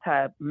do is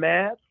tie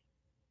math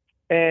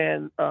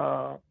and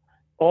all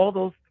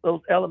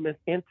those elements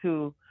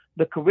into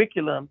the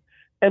curriculum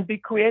and be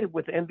creative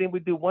with it. And then we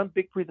do one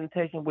big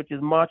presentation, which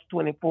is March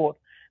 24th,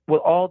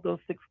 with all those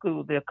 6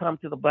 schools. They'll come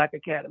to the Black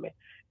Academy,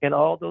 and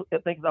all those, I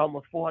think it's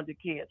almost 400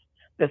 kids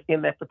that's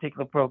in that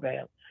particular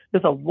program.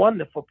 It's a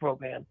wonderful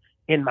program,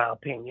 in my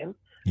opinion.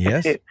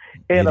 Yes, and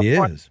it a is.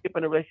 partnership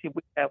and a relationship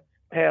we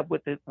have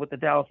with the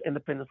Dallas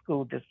Independent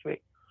School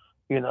District,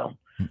 you know.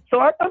 So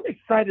I'm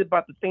excited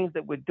about the things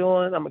that we're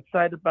doing. I'm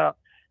excited about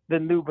the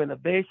new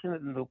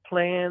renovations, the new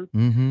plans.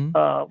 Mm-hmm.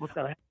 What's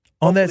going to happen.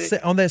 On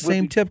that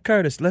same tip,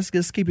 Curtis, let's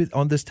just keep it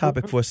on this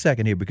topic for a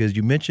second here, because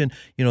you mentioned,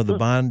 the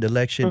bond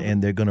election,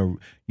 and they're going to,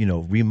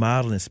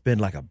 remodel and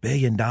spend like $1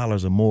 billion or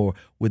more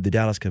with the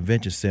Dallas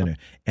Convention Center.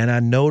 And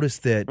I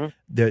noticed that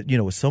there,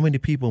 with so many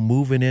people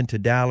moving into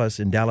Dallas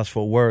and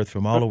Dallas-Fort Worth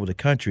from all over the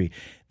country,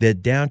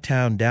 that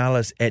downtown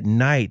Dallas at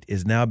night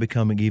is now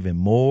becoming even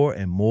more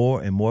and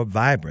more and more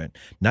vibrant,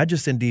 not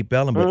just in Deep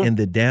Ellum, but in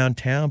the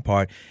downtown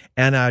part.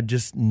 And I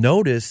just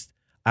noticed,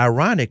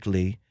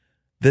 ironically,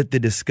 that the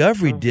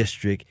Discovery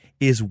District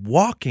is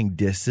walking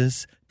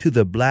distance to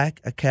the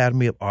Black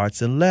Academy of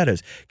Arts and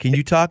Letters. Can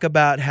you talk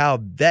about how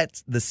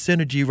that's the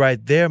synergy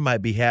right there might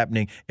be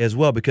happening as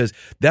well? Because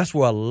that's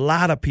where a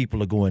lot of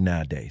people are going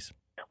nowadays.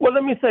 Well,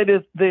 let me say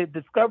this. The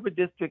Discovery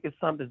District is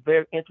something that's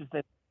very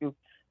interesting to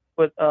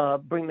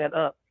bring that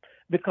up.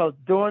 Because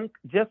during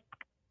just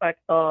like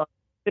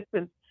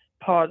different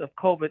part of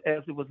COVID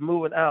as it was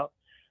moving out,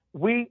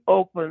 we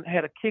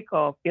had a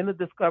kickoff in the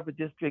Discovery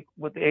District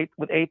with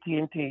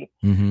AT&T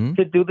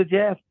to do the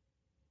jazz.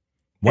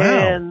 Wow.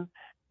 And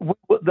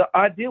the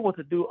idea was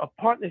to do a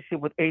partnership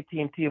with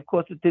AT&T. Of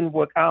course, it didn't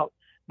work out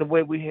the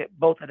way we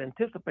both had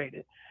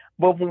anticipated.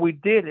 But when we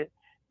did it,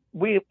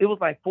 it was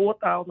like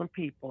 4,000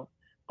 people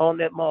on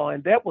that mall.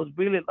 And that was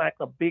really like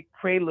a big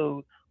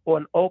prelude or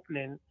an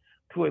opening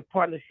to a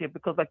partnership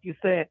because, like you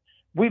said,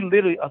 we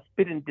literally are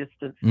spitting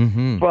distance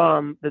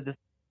from the.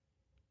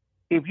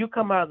 If you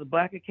come out of the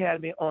Black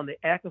Academy on the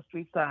Acker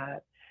Street side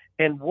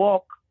and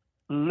walk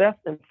less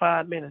than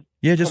 5 minutes.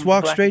 Yeah, just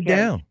walk straight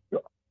down.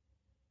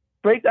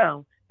 Straight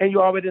down, and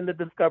you're already in the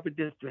Discovery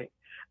District.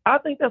 I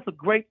think that's a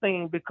great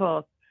thing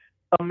because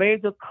a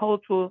major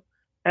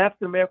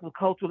African-American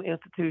cultural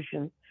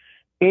institution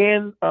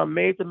in a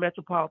major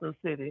metropolitan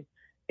city,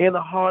 in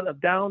the heart of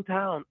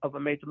downtown of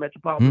a major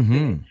metropolitan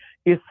city,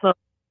 is something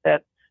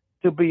that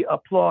to be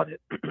applauded.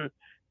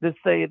 To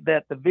say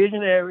that the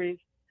visionaries,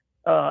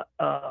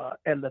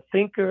 and the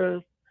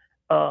thinkers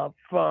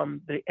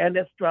from the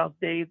Annette Strauss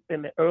days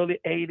in the early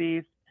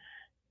 80s,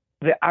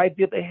 the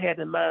idea they had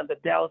in mind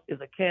that Dallas is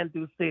a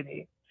can-do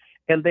city,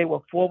 and they were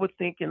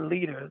forward-thinking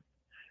leaders,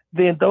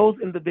 then those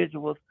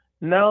individuals,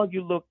 now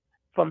you look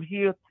from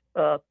here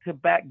to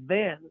back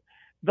then,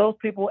 those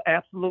people were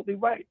absolutely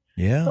right.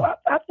 Yeah. So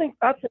I think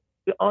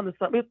we're onto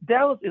something.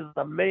 Dallas is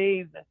an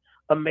amazing,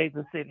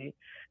 amazing city.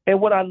 And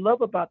what I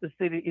love about the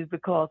city is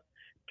because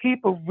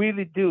people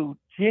really do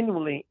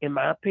genuinely, in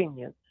my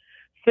opinion,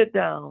 sit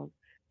down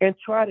and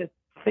try to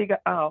figure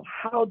out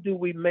how do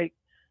we make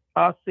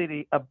our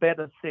city a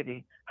better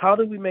city? How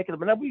do we make it?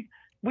 Now we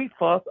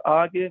fuss,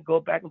 argue, and go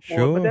back and forth,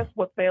 Sure. but that's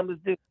what families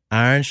do.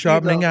 Iron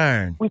sharpening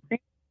iron. We're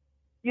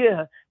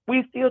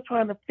still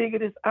trying to figure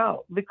this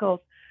out because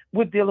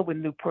we're dealing with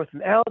new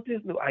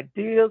personalities, new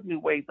ideas, new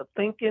ways of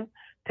thinking,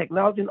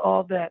 technology, and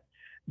all that.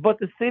 But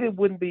the city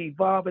wouldn't be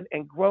evolving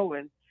and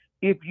growing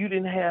if you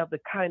didn't have the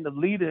kind of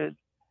leaders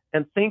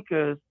and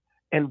thinkers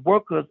and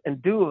workers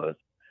and doers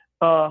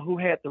who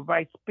had the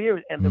right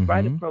spirit and the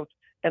right approach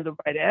and the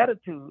right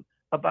attitude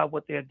about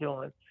what they're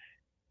doing.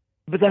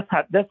 But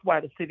that's why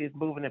the city is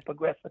moving and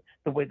progressing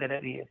the way that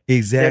it is.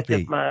 Exactly.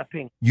 That's just my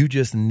opinion. You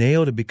just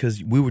nailed it,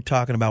 because we were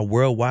talking about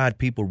worldwide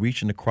people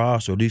reaching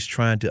across, or at least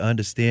trying to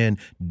understand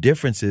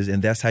differences,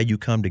 and that's how you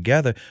come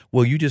together.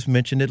 Well, you just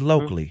mentioned it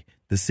locally.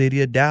 The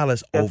city of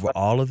Dallas, over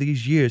all of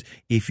these years,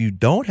 if you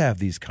don't have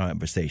these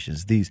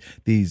conversations, these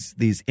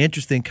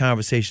interesting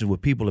conversations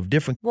with people of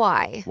different...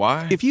 Why?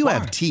 If you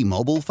have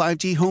T-Mobile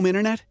 5G home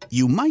internet,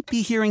 you might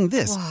be hearing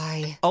this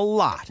Why? a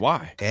lot.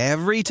 Why?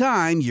 Every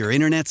time your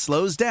internet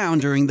slows down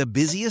during the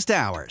busiest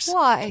hours.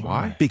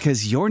 Why?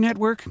 Because your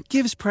network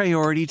gives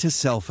priority to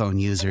cell phone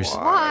users.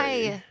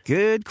 Why?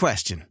 Good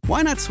question.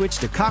 Why not switch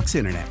to Cox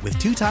Internet with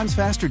 2 times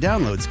faster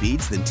download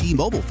speeds than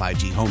T-Mobile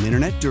 5G home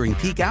internet during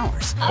peak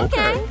hours?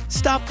 Okay.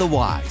 Stop the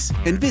whys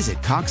and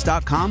visit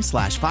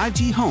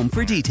cox.com/5G home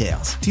for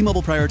details.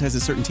 T-Mobile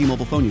prioritizes certain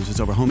T-Mobile phone users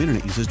over home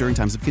internet users during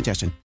times of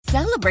congestion.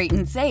 Celebrate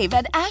and save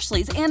at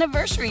Ashley's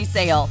Anniversary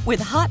Sale. With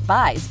Hot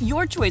Buys,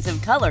 your choice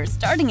of colors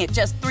starting at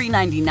just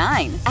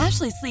 $3.99.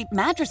 Ashley Sleep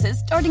mattresses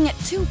starting at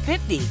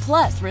 $2.50.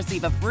 Plus,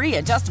 receive a free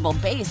adjustable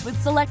base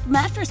with select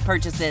mattress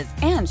purchases.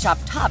 And shop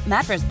top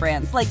mattress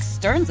brands like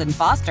Stearns &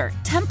 Foster,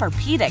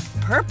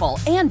 Tempur-Pedic, Purple,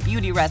 and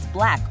Beautyrest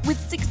Black with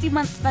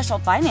 60-month special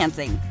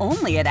financing.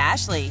 Only at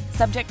Ashley.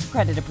 Subject to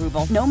credit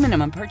approval. No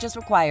minimum purchase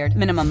required.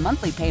 Minimum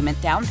monthly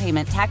payment, down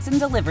payment, tax, and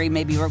delivery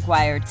may be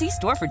required. See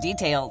store for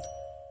details.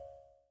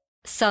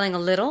 Selling a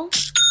little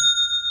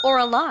or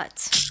a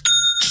lot?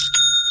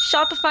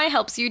 Shopify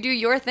helps you do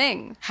your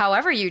thing,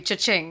 however you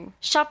cha-ching.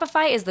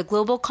 Shopify is the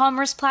global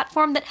commerce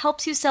platform that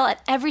helps you sell at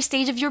every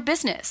stage of your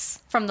business.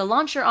 From the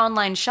launch your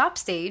online shop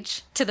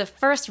stage, to the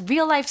first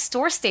real-life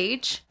store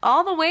stage,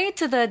 all the way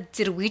to the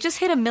did we just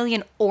hit 1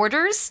 million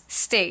orders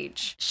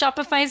stage.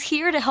 Shopify's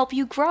here to help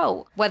you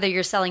grow. Whether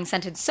you're selling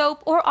scented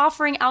soap or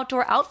offering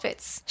outdoor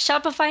outfits,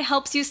 Shopify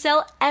helps you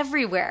sell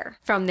everywhere.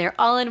 From their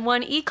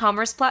all-in-one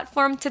e-commerce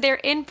platform to their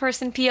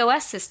in-person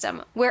POS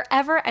system,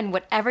 wherever and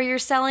whatever you're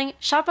selling,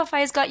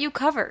 Shopify's got you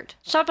covered.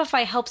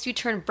 Shopify helps you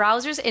turn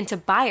browsers into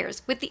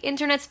buyers with the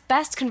internet's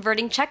best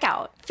converting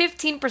checkout.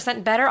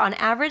 15% better on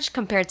average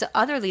compared to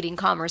other leading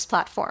commerce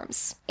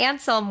platforms. And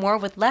sell more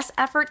with less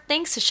effort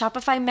thanks to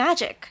Shopify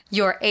Magic,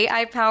 your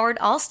AI-powered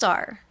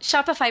all-star.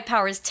 Shopify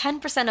powers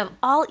 10% of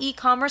all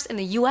e-commerce in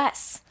the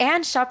U.S.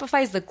 And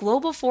Shopify is the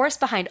global force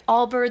behind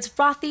Allbirds,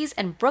 Rothy's,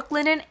 and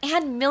Brooklinen,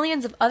 and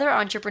millions of other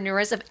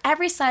entrepreneurs of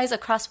every size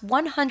across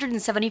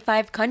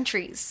 175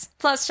 countries.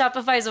 Plus,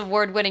 Shopify's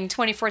award-winning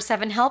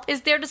 24/7 help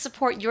is there to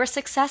support your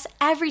success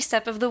every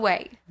step of the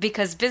way.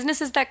 Because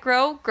businesses that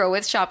grow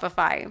with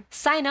Shopify.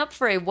 Sign up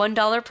for a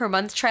 $1 per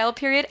month trial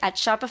period at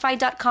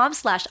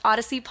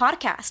shopify.com/Odyssey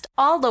Podcast,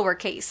 all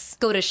lowercase.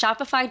 Go to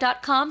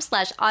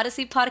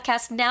shopify.com/Odyssey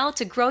Podcast now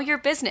to grow your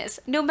business,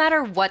 no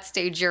matter what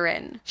stage you're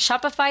in.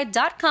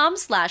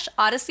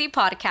 Shopify.com/Odyssey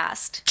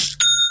Podcast.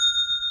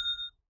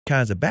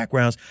 Kinds of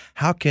backgrounds.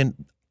 How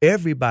can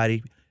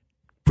everybody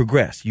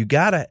progress? You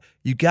gotta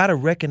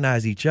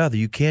recognize each other.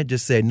 You can't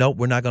just say, nope,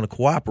 we're not going to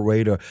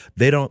cooperate, or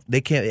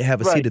they can't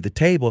have a seat at the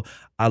table.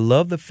 I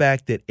love the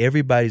fact that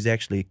everybody's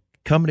actually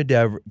coming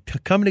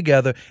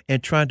together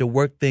and trying to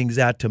work things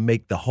out to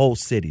make the whole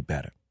city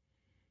better.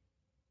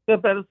 A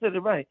better city,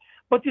 right?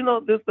 But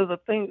there's a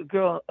thing,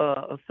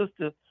 a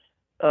sister,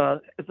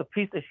 it's a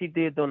piece that she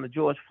did on the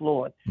George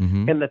Floyd,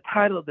 and the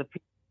title of the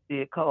piece she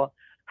did called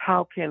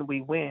 "How Can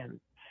We Win?"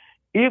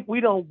 If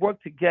we don't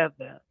work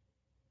together,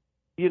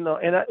 we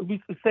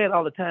say it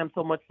all the time,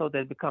 so much so that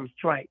it becomes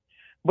trite,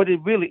 but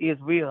it really is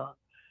real.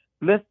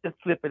 Let's just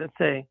flip it and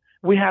say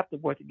we have to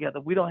work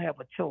together. We don't have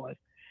a choice.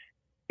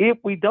 If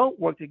we don't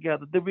work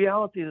together, the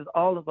reality is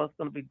all of us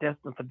going to be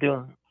destined for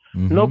doom.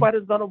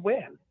 Nobody's going to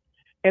win.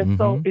 And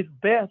so it's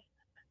best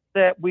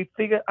that we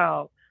figure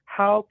out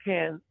how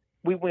can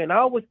we win. I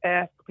always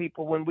ask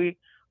people when we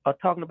are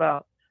talking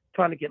about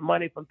trying to get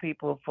money from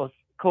people for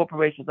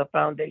corporations or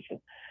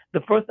foundations,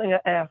 the first thing I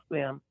ask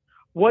them,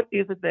 what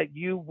is it that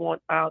you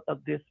want out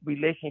of this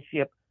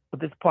relationship or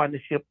this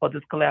partnership or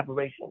this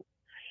collaboration?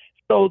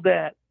 So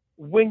that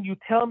when you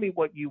tell me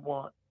what you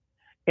want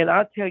and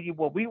I tell you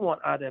what we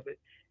want out of it,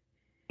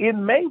 it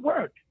may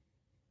work,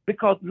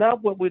 because now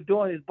what we're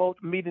doing is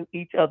both meeting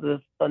each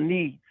other's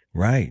needs.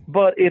 Right.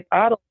 But if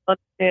I don't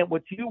understand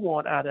what you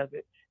want out of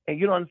it and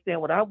you don't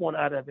understand what I want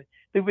out of it,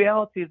 the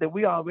reality is that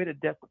we are already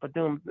destined for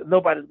doom.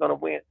 Nobody's going to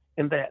win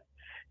in that.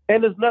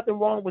 And there's nothing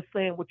wrong with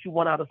saying what you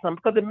want out of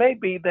something, because it may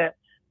be that,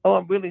 oh,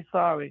 I'm really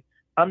sorry.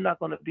 I'm not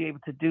going to be able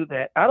to do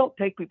that. I don't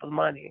take people's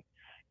money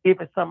if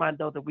it's something I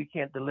know that we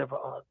can't deliver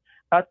on.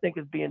 I think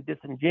it's being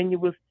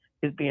disingenuous,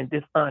 it's being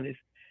dishonest.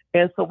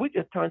 And so we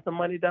just turned some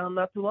money down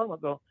not too long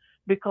ago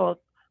because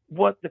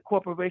what the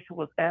corporation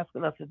was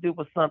asking us to do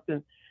was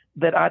something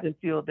that I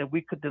didn't feel that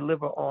we could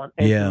deliver on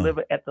and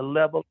deliver at the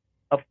level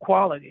of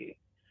quality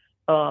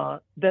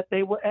that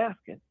they were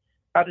asking.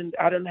 I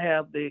didn't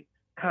have the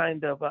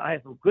kind of I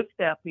had some good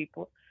staff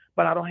people,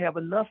 but I don't have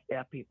enough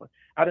staff people.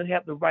 I didn't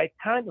have the right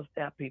kind of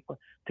staff people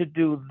to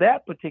do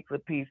that particular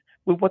piece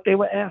with what they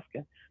were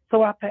asking.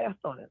 So I passed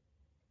on it.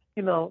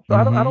 So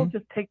I don't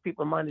just take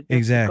people's money.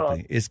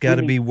 Exactly. It's got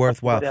to be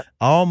worthwhile.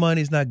 All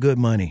money's not good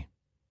money.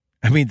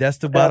 I mean, that's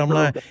the bottom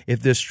line.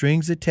 If there's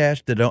strings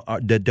attached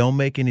that don't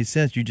make any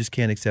sense, you just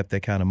can't accept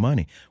that kind of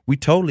money. We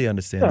totally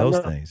understand those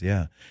things,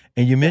 yeah.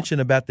 And you mentioned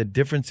about the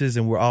differences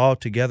and we're all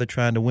together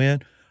trying to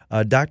win.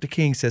 Dr.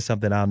 King said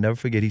something I'll never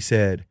forget. He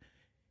said,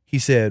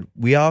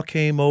 we all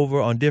came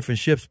over on different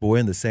ships, but we're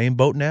in the same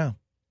boat now.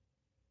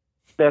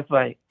 That's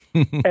right.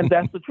 And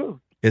that's the truth.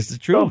 It's the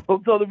truth.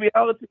 So the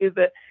reality is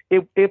that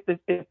if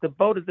the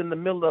boat is in the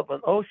middle of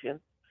an ocean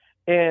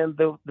and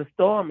the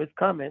storm is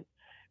coming,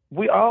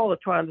 we all are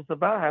trying to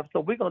survive. So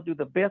we're gonna do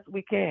the best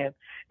we can,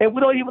 and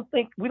we don't even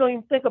think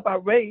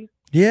about race.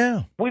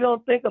 Yeah. We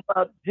don't think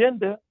about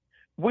gender.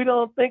 We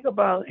don't think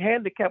about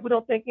handicap. We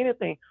don't think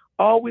anything.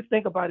 All we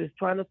think about is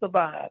trying to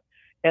survive,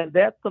 and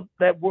that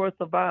word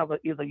 "survivor"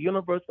 is a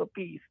universal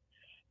piece.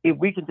 If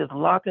we can just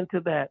lock into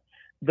that,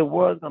 the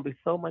world's gonna be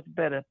so much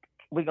better.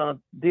 We're gonna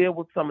deal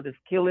with some of this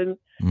killing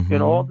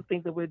and all the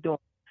things that we're doing.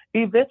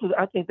 Eventually,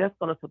 I think that's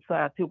going to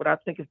subside too, but I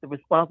think it's the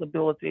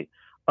responsibility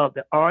of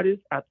the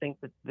artists. I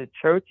think that the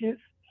churches,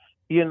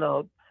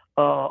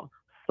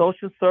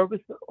 social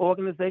service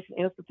organization,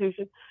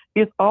 institutions,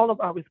 it's all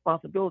of our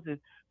responsibilities.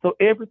 So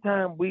every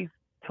time we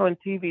turn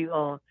TVs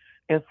on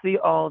and see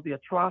all the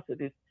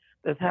atrocities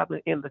that's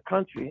happening in the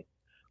country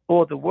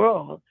or the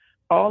world,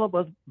 all of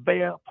us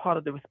bear part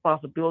of the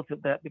responsibility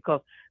of that,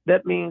 because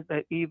that means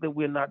that either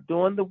we're not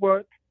doing the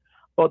work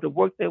or the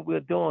work that we're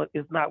doing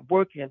is not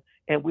working,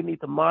 and we need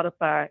to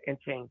modify and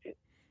change it.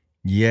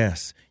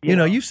 Yes.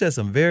 You said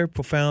some very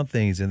profound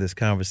things in this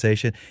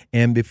conversation.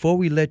 And before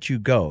we let you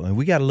go, and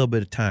we got a little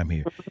bit of time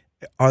here,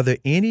 are there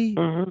any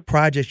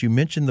projects, you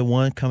mentioned the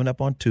one coming up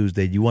on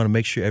Tuesday, you want to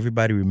make sure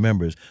everybody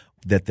remembers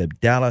that the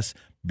Dallas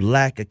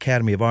Black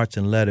Academy of Arts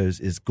and Letters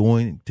is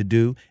going to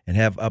do and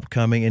have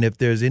upcoming? And if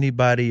there's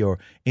anybody or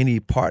any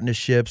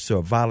partnerships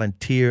or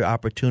volunteer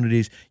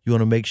opportunities, you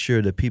want to make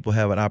sure that people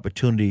have an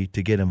opportunity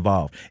to get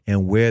involved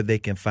and where they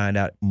can find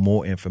out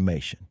more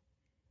information.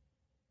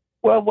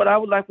 Well, what I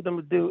would like for them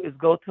to do is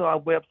go to our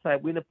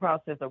website. We're in the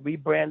process of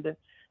rebranding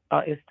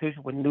our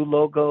institution with new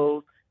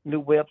logos, new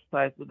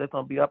websites that's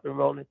going to be up and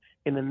rolling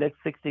in the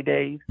next 60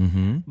 days.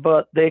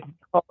 But they can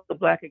call the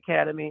Black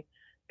Academy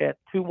at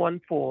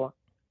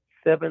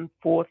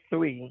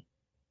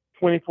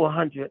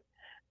 214-743-2400.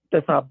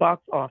 That's our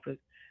box office,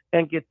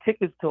 and get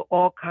tickets to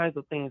all kinds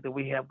of things that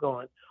we have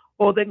going.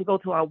 Or they can go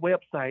to our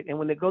website, and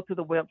when they go to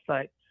the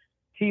website,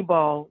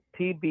 tball.org,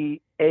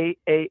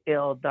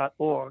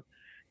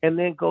 and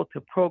then go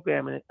to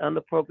programming. And under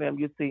program,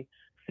 you see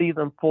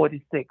season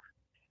 46.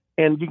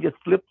 And you just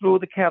flip through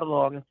the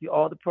catalog and see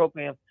all the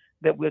programs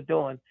that we're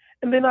doing.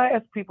 And then I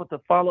ask people to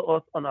follow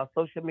us on our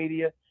social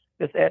media.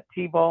 That's at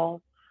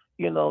T-Ball.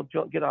 Get our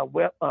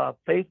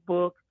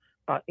Facebook,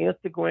 our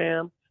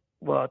Instagram,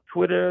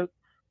 Twitter,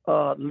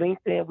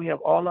 LinkedIn. We have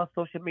all our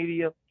social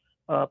media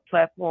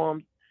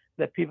platforms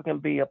that people can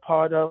be a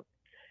part of.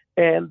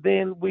 And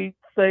then we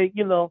say,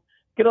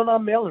 get on our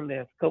mailing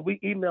list, because we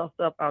email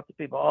stuff out to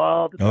people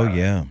all the time. Oh,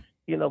 yeah.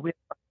 We have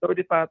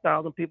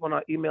 35,000 people on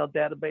our email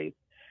database,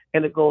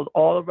 and it goes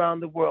all around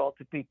the world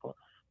to people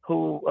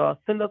who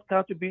send us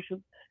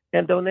contributions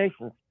and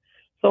donations.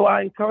 So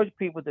I encourage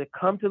people to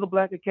come to the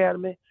Black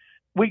Academy.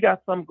 We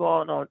got something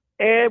going on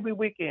every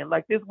weekend.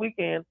 Like this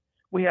weekend,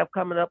 we have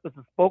coming up is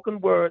a spoken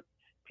word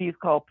piece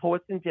called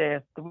Poets and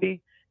Jazz, 3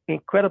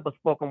 incredible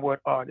spoken word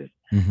artists.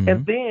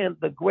 And then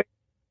the great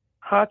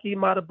Haki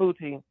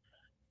Madhubuti,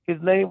 his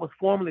name was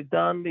formerly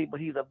Don Lee, but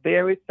he's a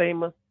very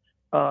famous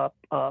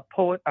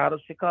poet out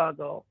of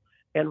Chicago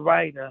and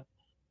writer,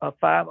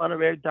 5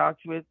 honorary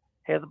doctorates,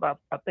 has about,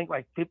 I think,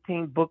 like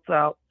 15 books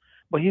out.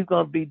 But he's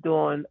going to be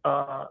doing,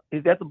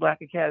 he's at the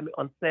Black Academy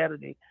on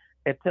Saturday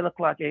at 10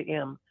 o'clock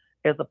a.m.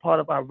 as a part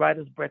of our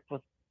Writers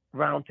Breakfast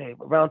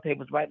Roundtable.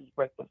 Roundtable's Writers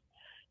Breakfast.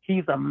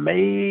 He's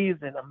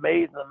amazing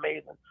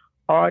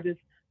artist,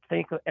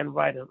 thinker, and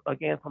writer.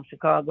 Again, from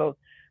Chicago.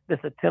 This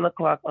is 10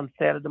 o'clock on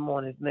Saturday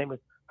morning. His name is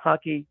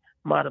Haki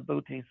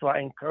Madhubuti. So I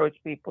encourage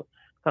people to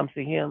come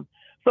see him.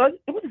 So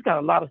we just got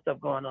a lot of stuff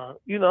going on.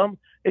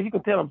 As you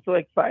can tell, I'm so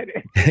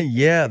excited.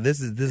 Yeah,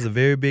 this is a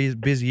very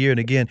busy year. And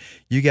again,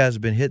 you guys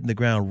have been hitting the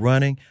ground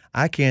running.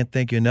 I can't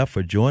thank you enough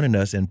for joining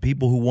us. And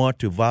people who want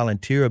to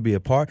volunteer or be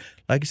a part,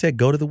 like you said,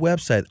 go to the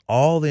website.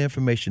 All the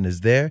information is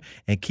there.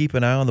 And keep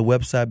an eye on the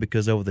website,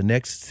 because over the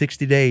next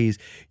 60 days,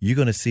 you're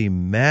going to see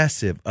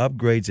massive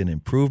upgrades and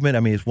improvement. I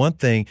mean, it's one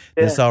thing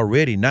that's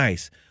already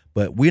nice,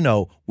 but we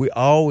know we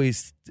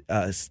always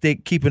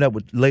stick keeping up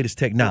with latest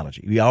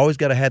technology. We always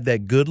got to have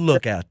that good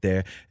look out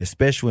there,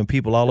 especially when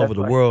people all over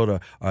the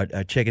world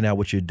are checking out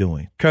what you're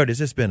doing. Curtis,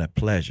 it's been a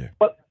pleasure.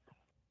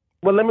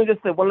 Well, let me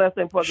just say one last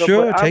thing.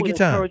 Sure, take your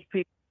time. Encourage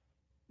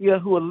people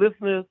who are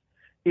listeners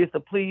is to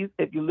please,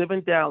 if you live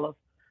in Dallas,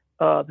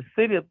 the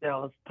city of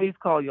Dallas, please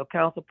call your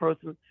council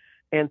person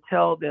and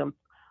tell them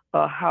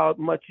how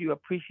much you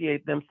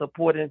appreciate them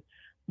supporting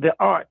the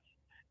arts,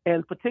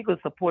 and particularly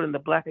supporting the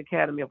Black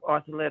Academy of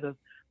Arts and Letters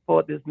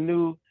for this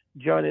new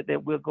journey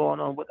that we're going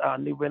on with our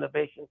new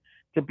renovation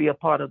to be a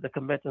part of the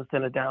convention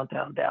center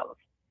downtown Dallas.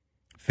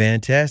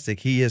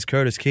 Fantastic. He is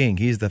Curtis King.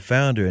 He's the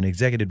founder and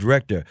executive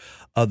director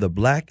of the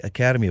Black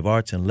Academy of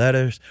Arts and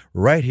Letters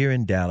right here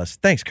in Dallas.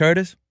 Thanks,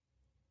 Curtis.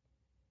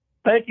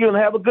 Thank you, and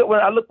have a good one.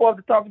 I look forward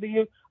to talking to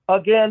you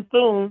again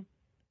soon.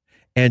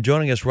 And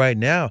joining us right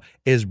now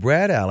is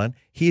Brad Allen.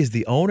 He is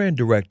the owner and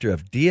director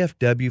of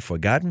DFW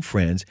Furgotten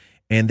Friends,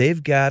 and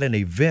they've got an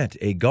event,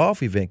 a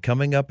golf event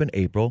coming up in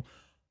April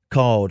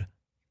called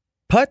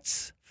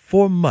Putts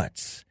for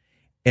Mutts.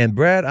 And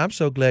Brad, I'm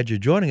so glad you're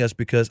joining us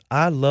because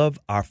I love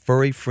our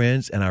furry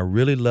friends, and I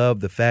really love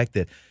the fact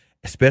that,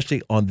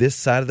 especially on this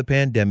side of the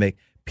pandemic,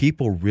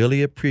 people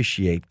really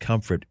appreciate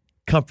comfort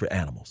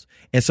animals.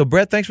 And so,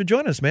 Brad, thanks for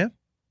joining us, man.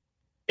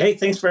 Hey,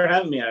 thanks for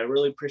having me. I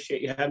really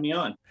appreciate you having me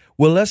on.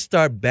 Well, let's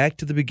start back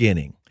to the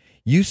beginning.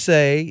 You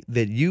say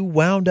that you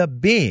wound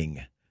up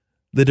being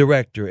the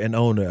director and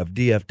owner of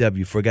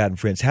DFW Furgotten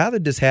Friends. How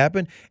did this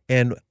happen,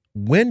 and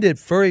when did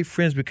furry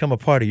friends become a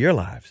part of your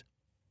lives?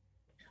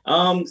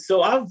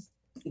 So I've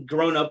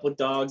grown up with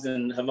dogs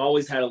and have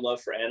always had a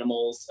love for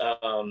animals.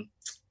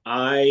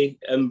 I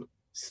am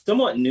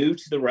somewhat new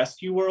to the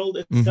rescue world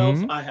itself.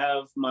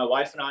 Mm-hmm. My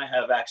wife and I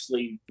have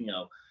actually,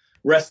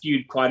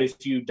 rescued quite a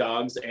few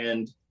dogs,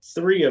 and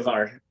 3 of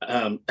our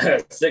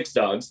 6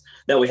 dogs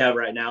that we have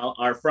right now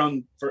are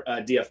from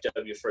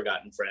DFW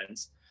Furgotten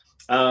Friends.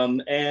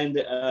 And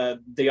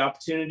the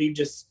opportunity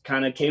just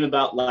kind of came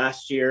about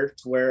last year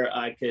to where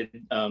I could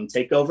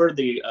take over.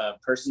 The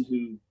person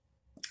who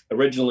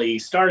originally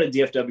started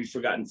DFW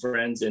Furgotten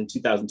Friends in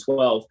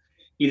 2012,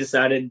 he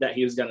decided that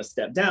he was going to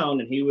step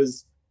down, and he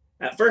was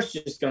at first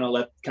just going to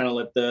let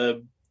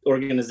the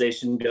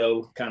organization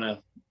go, kind of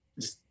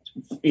just,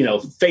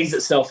 phase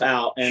itself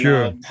out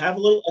and have a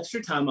little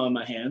extra time on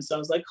my hands. So I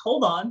was like,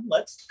 hold on,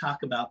 let's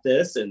talk about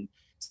this. And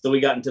so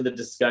we got into the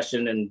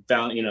discussion and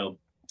found,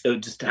 it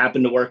just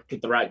happened to work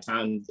at the right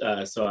time.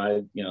 So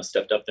I,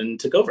 stepped up and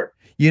took over.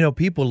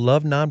 People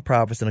love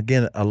nonprofits. And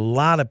again, a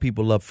lot of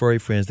people love furry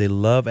friends. They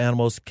love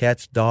animals,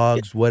 cats,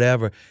 dogs,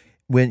 whatever.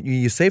 When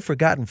you say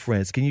Forgotten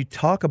Friends, can you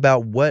talk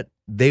about what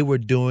they were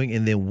doing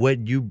and then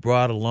what you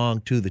brought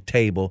along to the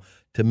table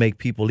to make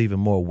people even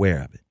more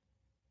aware of it?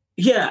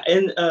 Yeah.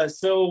 And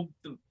so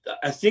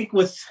I think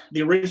with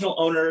the original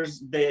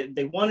owners,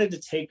 they wanted to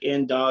take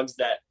in dogs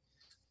that,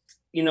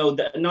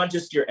 not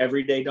just your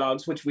everyday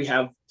dogs, which we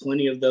have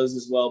plenty of those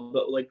as well,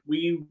 but like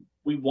we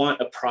want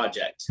a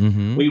project.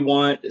 Mm-hmm. We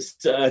want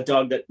a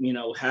dog that,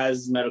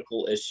 has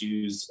medical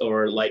issues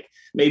or like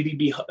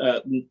maybe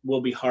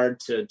will be hard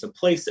to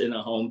place in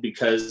a home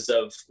because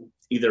of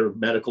either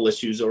medical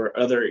issues or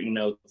other,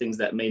 things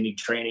that may need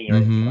training or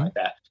anything like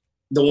that.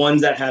 The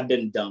ones that have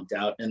been dumped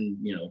out and,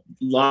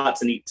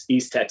 lots in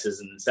East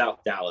Texas and South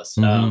Dallas.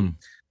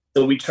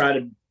 So we try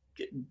to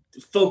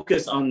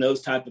focus on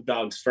those type of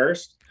dogs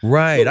first.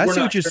 Right. I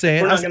see what you're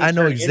saying. I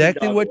know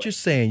exactly what you're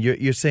saying.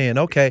 You're saying,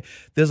 okay,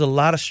 there's a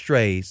lot of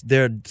strays.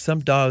 There are some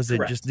dogs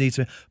that just need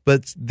some,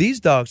 but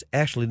these dogs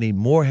actually need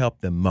more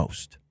help than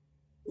most.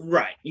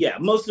 Right. Yeah.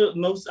 Most,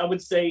 I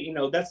would say,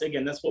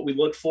 that's what we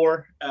look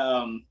for.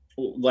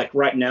 Like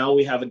right now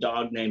we have a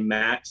dog named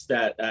Max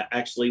that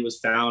actually was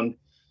found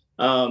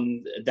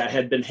that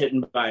had been hit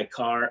by a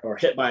car.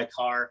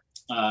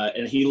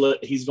 And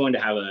he's going to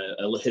have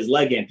his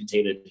leg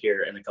amputated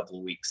here in a couple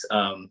of weeks.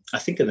 I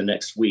think in the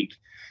next week.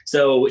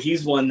 So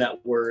he's one that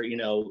we're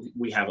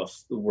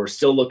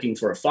still looking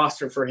for a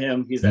foster for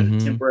him. He's at a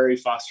temporary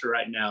foster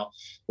right now.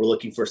 We're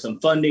looking for some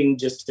funding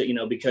just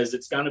to, because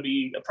it's going to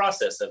be a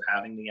process of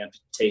having the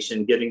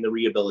amputation, getting the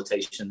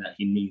rehabilitation that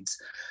he needs.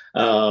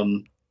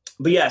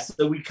 But yeah,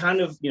 so we kind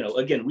of,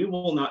 again, we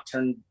will not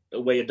turn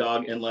away a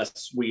dog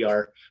unless we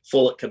are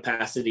full at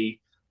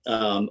capacity.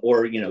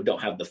 Or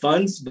don't have the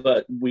funds,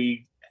 but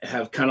we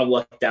have kind of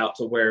lucked out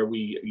to where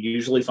we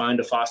usually find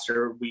a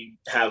foster. We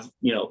have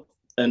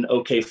an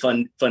okay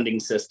funding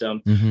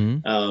system,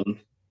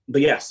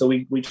 but yeah, so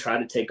we try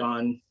to take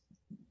on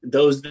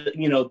those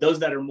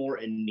that are more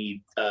in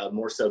need,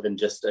 more so than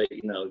just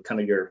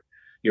kind of your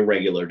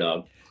regular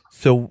dog.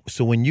 So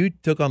when you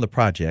took on the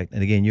project,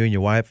 and again, you and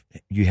your wife,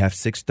 you have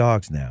 6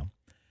 dogs now.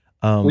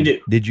 We do.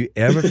 Did you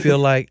ever feel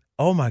like,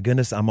 oh my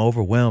goodness, I'm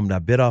overwhelmed. I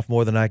bit off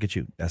more than I could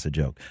chew? That's a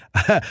joke.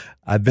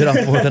 I bit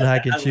off more than I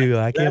can chew.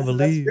 I can't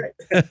believe.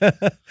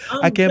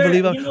 I can't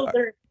believe.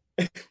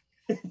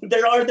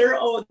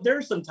 There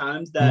are some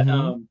times that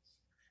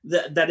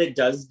that it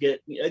does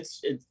get.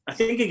 I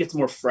think it gets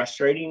more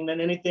frustrating than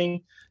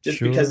anything,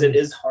 just because it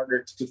is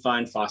harder to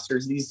find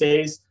fosters these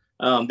days.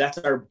 That's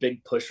our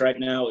big push right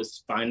now,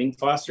 is finding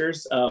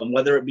fosters,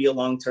 whether it be a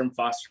long-term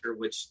foster,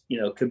 which,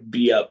 could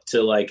be up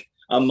to like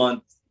a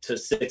month to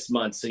 6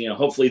 months. So,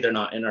 hopefully they're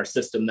not in our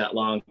system that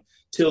long,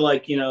 to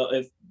like,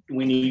 if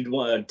we need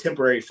a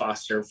temporary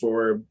foster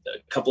for a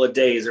couple of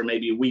days or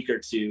maybe a week or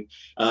two,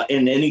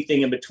 and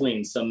anything in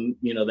between. Some,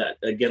 that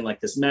again, like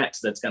this Max,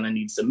 that's going to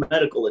need some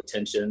medical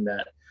attention,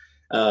 that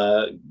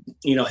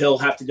he'll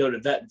have to go to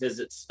vet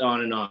visits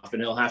on and off,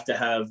 and he'll have to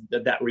have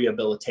that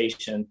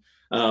rehabilitation.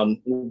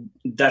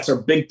 That's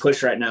our big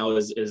push right now,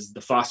 is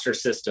the foster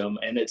system.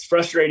 And it's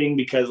frustrating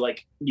because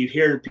like you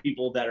hear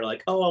people that are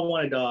like, oh, I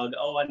want a dog.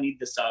 Oh, I need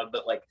this dog.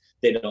 But like,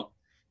 they don't.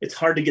 It's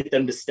hard to get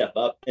them to step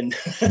up and,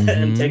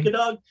 and take a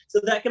dog.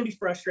 So that can be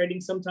frustrating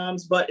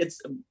sometimes, but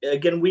it's,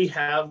 again, we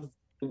have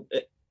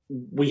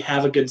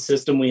a good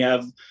system. We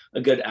have a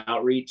good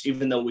outreach,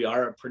 even though we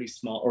are a pretty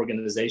small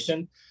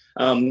organization.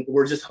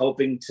 We're just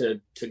hoping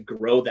to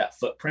grow that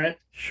footprint.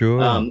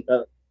 Sure.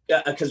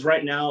 Because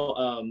right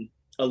now,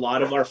 a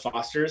lot of our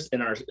fosters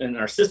in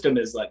our system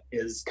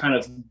is kind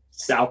of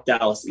South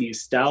Dallas,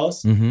 East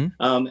Dallas.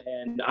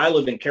 And I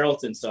live in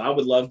Carrollton, so I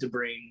would love to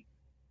bring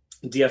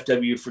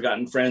DFW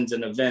Forgotten Friends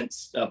and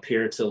events up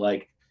here to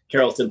like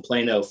Carrollton,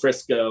 Plano,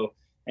 Frisco,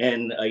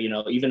 and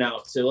even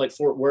out to like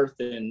Fort Worth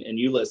and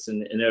Euless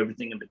and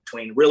everything in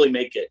between. Really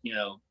make it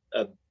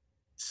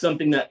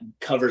something that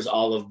covers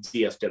all of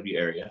DFW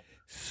area.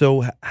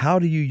 So how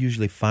do you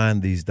usually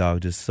find these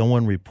dogs? Does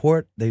someone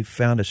report they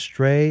found a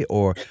stray,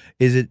 or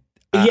is it?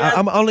 Yeah,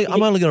 I'm only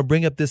going to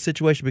bring up this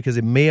situation because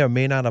it may or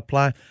may not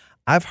apply.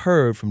 I've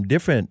heard from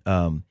different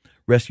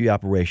rescue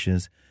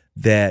operations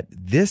that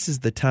this is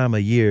the time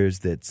of years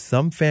that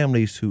some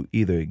families who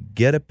either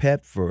get a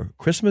pet for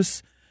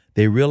Christmas,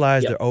 they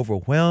realize they're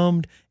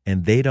overwhelmed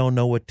and they don't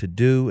know what to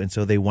do, and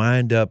so they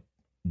wind up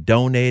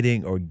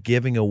donating or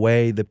giving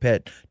away the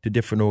pet to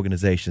different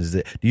organizations.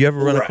 Do you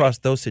ever run across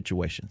those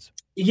situations?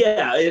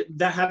 Yeah,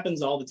 that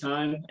happens all the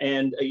time,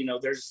 and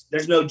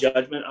there's no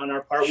judgment on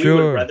our part. Sure.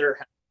 We would rather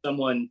have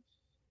someone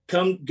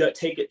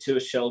take it to a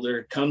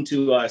shelter, come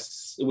to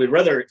us. We'd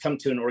rather come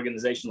to an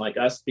organization like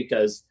us,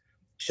 because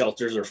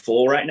shelters are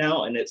full right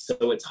now, and it's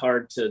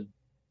hard to,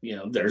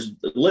 there's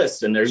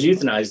lists and there's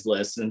euthanized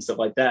lists and stuff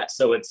like that.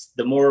 So it's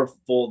the more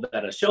full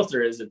that a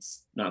shelter is,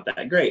 it's not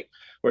that great.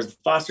 Whereas the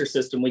foster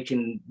system, we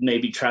can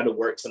maybe try to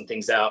work some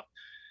things out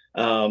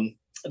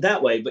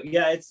that way. But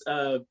yeah,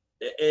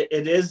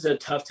 it is a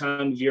tough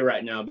time of year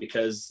right now,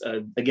 because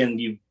again,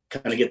 you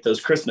kind of get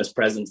those Christmas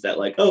presents that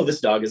like, oh,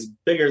 this dog is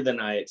bigger than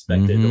I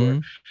expected.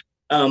 Or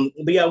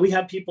but yeah, we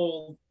have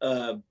people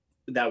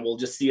that will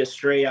just see a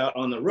stray out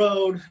on the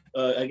road.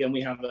 Again,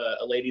 we have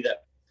a lady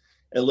that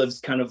lives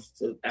kind of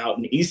out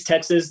in East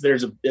Texas.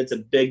 It's a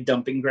big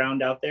dumping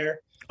ground out there.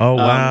 Oh,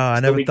 wow.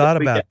 I never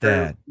thought about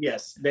that.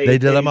 Yes. They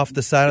did them off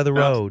the side of the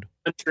road.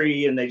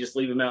 Country, and they just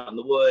leave them out in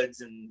the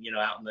woods and,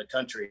 out in the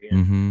country.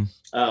 And,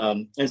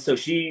 and so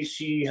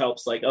she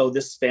helps, like, oh,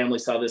 this family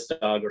saw this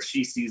dog, or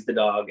she sees the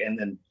dog, and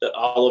then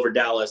all over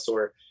Dallas,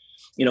 or,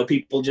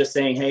 people just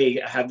saying,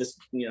 hey, I have this,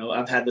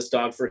 I've had this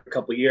dog for a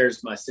couple of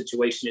years. My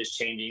situation is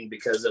changing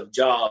because of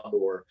job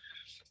or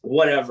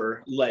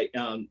whatever. Like,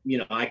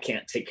 I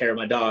can't take care of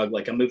my dog.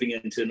 Like, I'm moving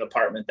into an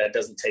apartment that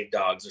doesn't take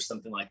dogs or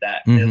something like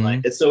that. And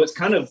like, so it's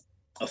kind of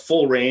a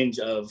full range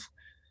of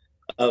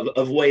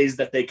ways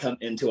that they come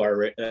into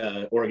our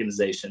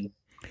organization.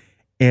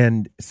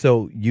 And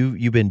so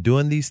you've been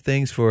doing these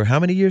things for how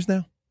many years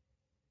now?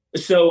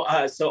 So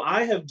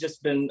I have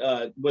just been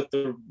with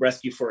the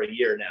rescue for a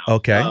year now.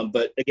 Okay.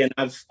 But again,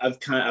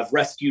 I've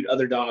rescued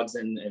other dogs,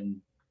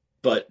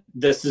 but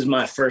this is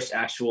my first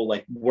actual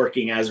like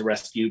working as a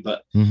rescue.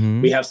 But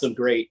we have some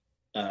great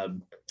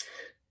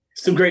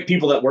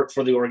people that work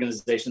for the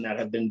organization that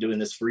have been doing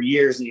this for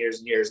years and years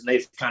and years. And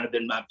they've kind of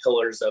been my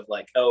pillars of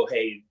like, oh,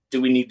 hey,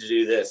 do we need to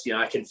do this?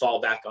 I can fall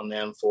back on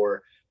them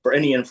for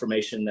any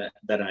information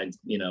that I,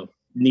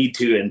 need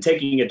to, and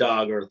taking a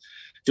dog, or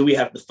do we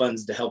have the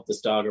funds to help this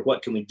dog, or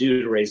what can we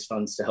do to raise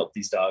funds to help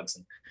these dogs?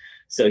 And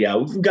so, yeah,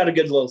 we've got a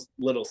good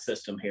little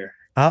system here.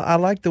 I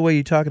like the way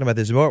you're talking about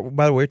this.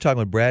 By the way, we're talking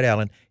with Brad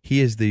Allen.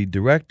 He is the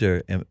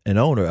director and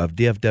owner of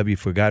DFW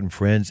Forgotten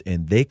Friends,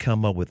 and they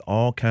come up with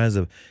all kinds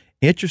of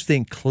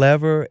interesting,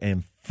 clever,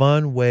 and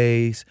fun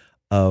ways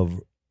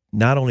of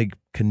not only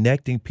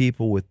connecting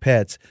people with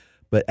pets,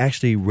 but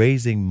actually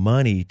raising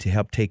money to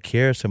help take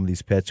care of some of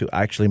these pets who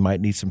actually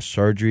might need some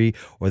surgery,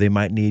 or they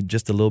might need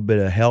just a little bit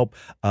of help.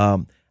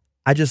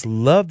 I just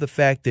love the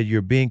fact that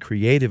you're being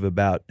creative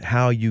about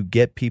how you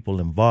get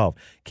people involved.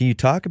 Can you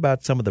talk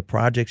about some of the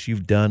projects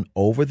you've done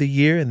over the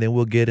year, and then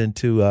we'll get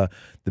into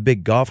the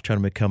big golf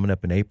tournament coming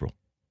up in April?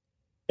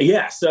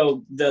 Yeah,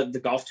 so the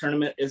golf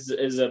tournament is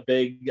a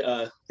big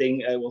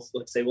thing.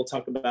 We'll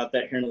talk about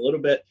that here in a little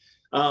bit.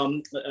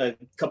 A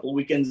couple of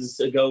weekends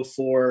ago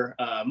for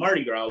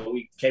Mardi Gras,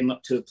 we came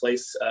up to a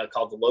place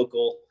called The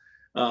Local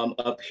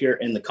up here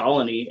in the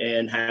Colony,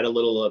 and had a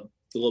little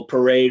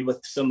parade with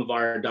some of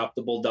our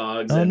adoptable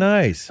dogs. Oh,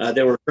 nice.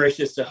 They were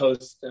gracious to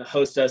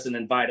host us and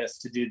invite us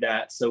to do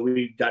that. So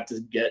we got to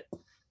get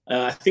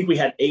I think we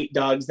had 8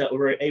 dogs that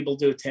were able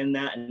to attend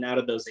that. And out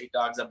of those 8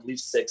 dogs, I believe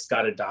 6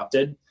 got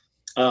adopted.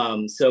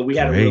 So we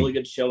had a really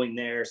good showing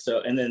there.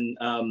 So, and then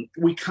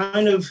we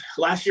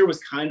last year was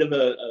kind of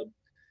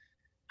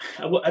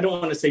I don't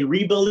want to say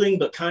rebuilding,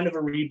 but kind of a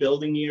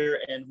rebuilding year,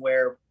 and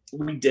where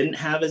we didn't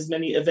have as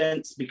many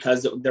events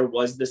because there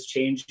was this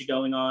change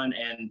going on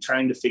and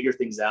trying to figure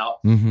things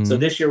out. Mm-hmm. So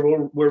this year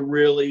we're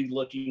really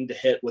looking to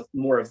hit with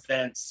more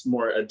events,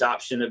 more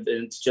adoption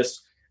events,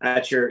 just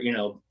at your,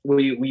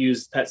 we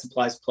use Pet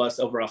Supplies Plus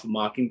over off of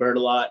Mockingbird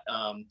a lot.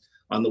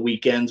 On the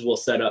weekends, we'll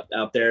set up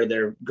out there.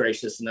 They're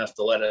gracious enough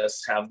to let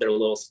us have their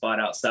little spot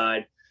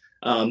outside.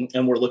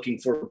 And we're looking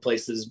for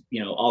places,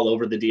 all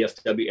over the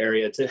DFW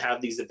area to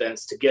have these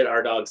events to get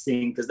our dogs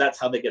seen, because that's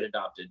how they get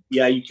adopted.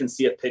 Yeah, you can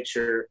see a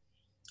picture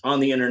on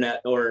the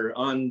internet or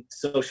on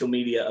social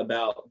media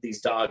about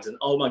these dogs, and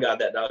oh my God,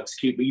 that dog's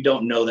cute, but you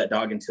don't know that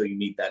dog until you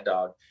meet that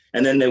dog,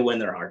 and then they win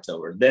their hearts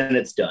over. Then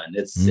it's done.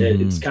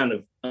 It's kind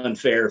of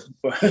unfair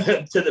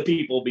to the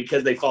people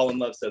because they fall in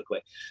love so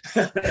quick.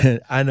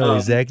 I know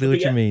exactly what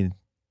you mean.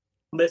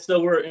 But so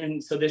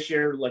this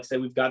year, like I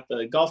said, we've got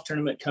the golf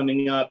tournament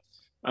coming up.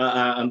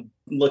 I'm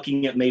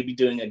looking at maybe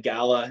doing a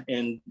gala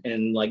in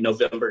like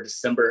November,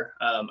 December,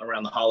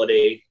 around the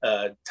holiday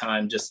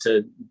time, just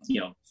to,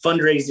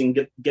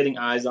 fundraising, getting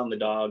eyes on the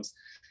dogs,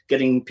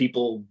 getting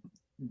people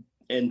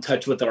in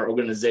touch with our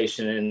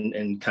organization,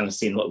 and kind of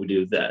seeing what we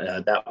do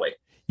that way.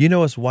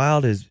 What's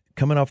wild is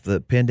coming off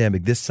the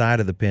pandemic, this side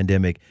of the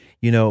pandemic,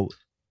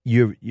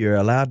 you're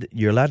allowed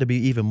to be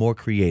even more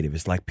creative.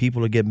 It's like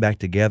people are getting back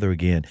together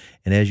again.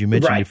 And as you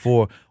mentioned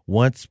before,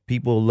 once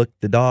people look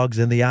the dogs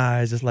in the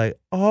eyes, it's like,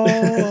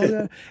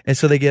 oh, and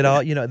so they get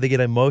all, they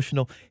get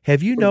emotional.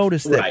 Have you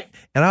noticed that? Right.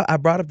 And I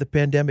brought up the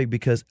pandemic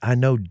because I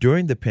know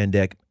during the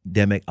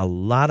pandemic, a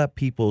lot of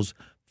people's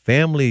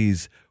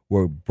families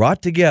were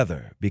brought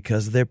together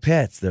because of their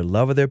pets, their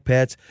love of their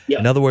pets. Yep.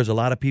 In other words, a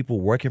lot of people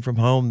working from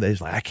home, they're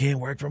like, I can't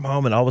work from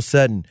home. And all of a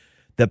sudden,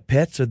 the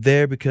pets are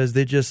there because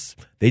they just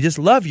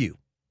love you.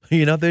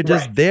 They're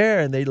just there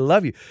and they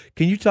love you.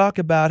 Can you talk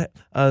about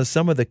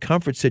some of the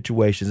comfort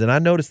situations? And I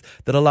noticed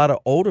that a lot of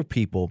older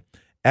people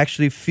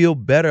actually feel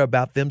better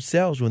about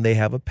themselves when they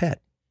have a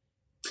pet.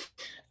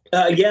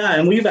 Yeah,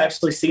 and we've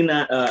actually seen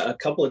that a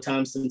couple of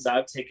times since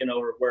I've taken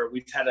over, where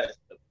we've had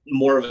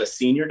more of a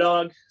senior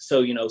dog.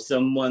 So,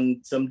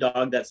 some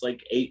dog that's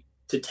like 8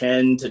 to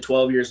 10 to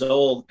 12 years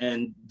old,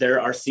 and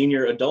there are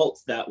senior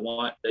adults that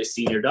want a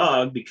senior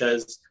dog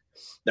because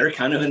they're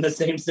kind of in the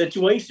same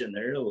situation.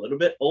 They're a little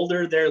bit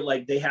older. They're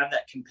like, they have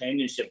that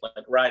companionship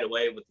like right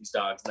away with these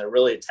dogs, and they're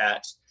really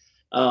attached.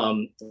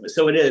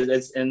 So it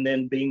is. And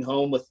then being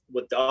home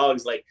with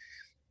dogs, like,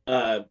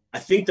 I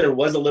think there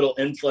was a little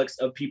influx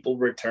of people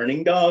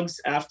returning dogs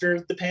after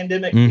the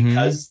pandemic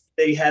because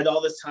they had all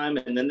this time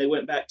and then they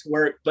went back to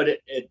work. But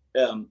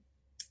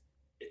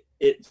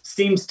it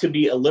seems to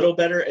be a little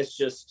better. It's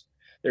just,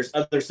 there's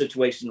other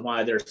situations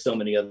why there's so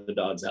many other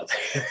dogs out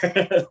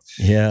there.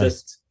 Yeah.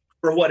 Just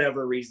for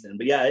whatever reason.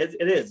 But yeah, it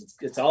is.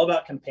 It's all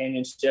about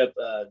companionship.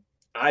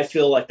 I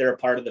feel like they're a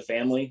part of the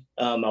family.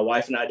 My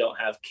wife and I don't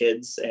have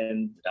kids,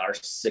 and our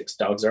 6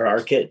 dogs are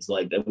our kids.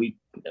 Like,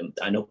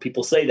 I know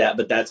people say that,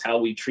 but that's how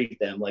we treat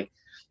them. Like,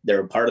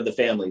 they're a part of the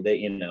family.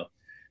 They,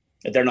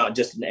 they're not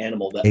just an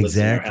animal that lives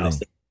in our house.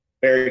 They're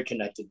very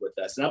connected with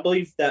us. And I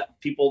believe that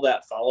people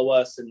that follow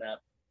us and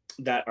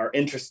that are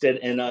interested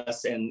in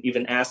us and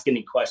even ask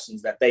any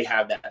questions, that they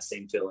have that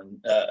same feeling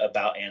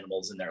about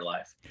animals in their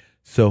life.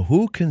 So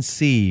who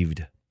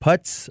conceived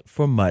Putts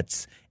for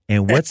Mutts,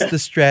 and what's the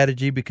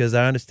strategy? Because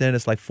I understand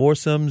it's like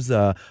foursomes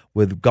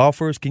with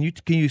golfers. Can you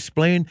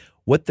explain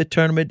what the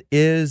tournament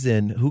is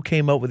and who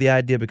came up with the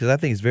idea? Because I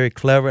think it's very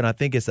clever, and I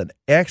think it's an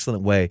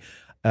excellent way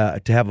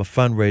to have a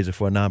fundraiser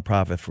for a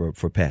nonprofit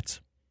for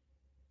pets.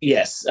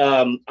 Yes.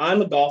 I'm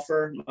a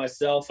golfer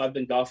myself. I've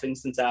been golfing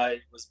since I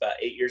was about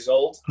 8 years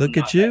old. Look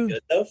at you.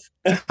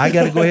 I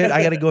got to go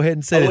ahead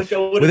and say it.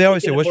 Well, they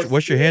always say,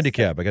 what's your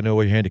handicap? I got to know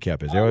what your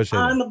handicap is. They always say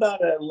I'm about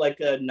a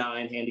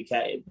 9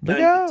 handicap,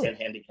 9 to 10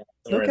 handicap.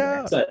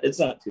 It's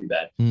not too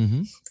bad.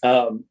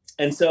 Mm-hmm.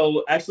 And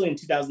so actually in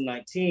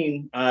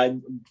 2019,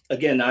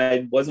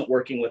 I wasn't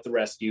working with the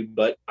rescue,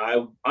 but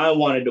I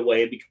wanted to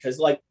weigh, because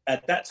like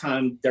at that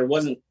time, there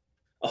wasn't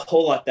a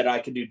whole lot that I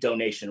could do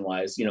donation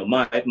wise,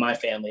 my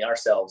family,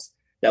 ourselves,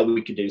 that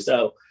we could do.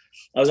 So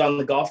I was on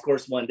the golf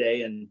course one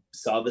day and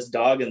saw this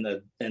dog in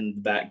the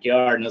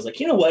backyard. And I was like,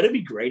 it'd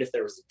be great if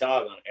there was a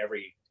dog on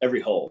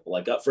every hole,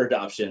 like up for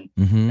adoption.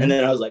 Mm-hmm. And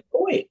then I was like,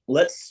 oh, wait,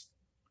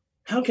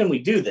 how can we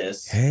do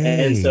this?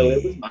 Hey. And so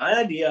it was my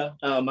idea.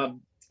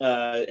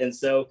 And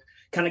so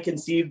kind of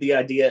conceived the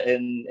idea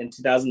in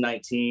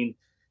 2019,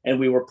 and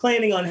we were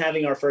planning on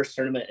having our first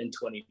tournament in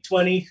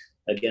 2020.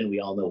 Again, we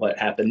all know what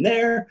happened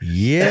there.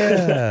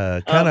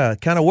 Yeah,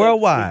 kind of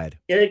worldwide.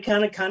 It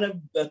kind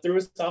of threw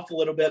us off a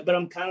little bit, but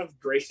I'm kind of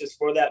gracious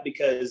for that,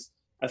 because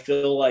I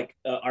feel like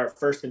our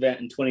first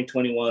event in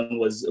 2021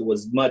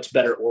 was much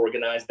better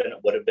organized than it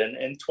would have been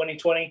in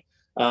 2020.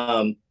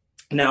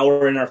 now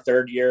we're in our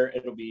third year.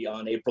 It'll be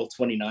on April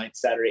 29th,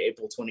 Saturday,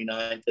 April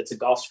 29th. It's a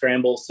golf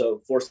scramble.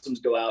 So foursomes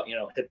go out,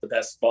 hit the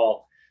best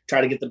ball,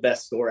 try to get the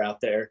best score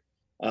out there.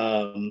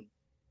 And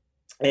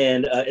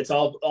it's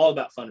all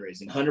about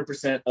fundraising.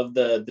 100% of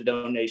the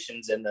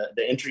donations and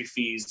the entry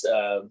fees,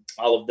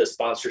 all of the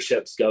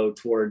sponsorships go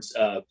towards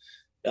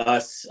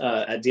us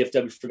at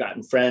DFW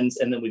Furgotten Friends.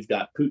 And then we've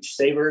got Pooch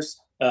Savers,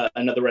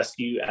 another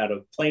rescue out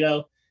of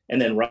Plano,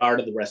 and then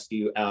Rard, the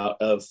rescue out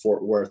of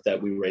Fort Worth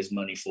that we raise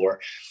money for.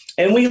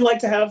 And we like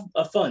to have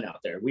a fun out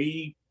there.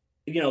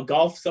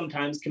 Golf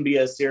sometimes can be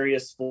a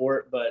serious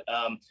sport, but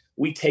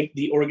we take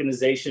the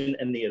organization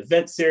and the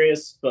event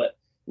serious, but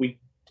we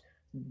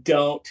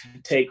don't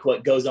take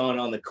what goes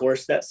on the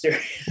course that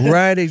serious.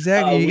 Right,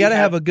 exactly. You got to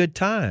have a good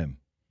time.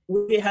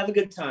 We have a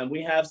good time.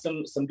 We have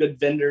some good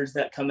vendors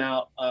that come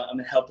out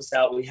and help us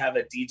out. We have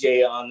a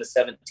DJ on the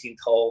 17th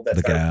hole.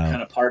 That's our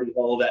kind of party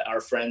hole that our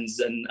friends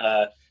and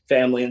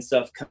family and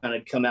stuff kind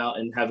of come out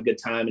and have a good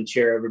time and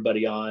cheer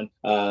everybody on.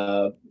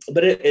 But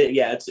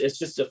it's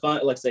just a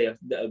fun, let's say, a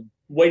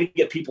way to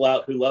get people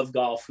out who love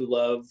golf, who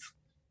love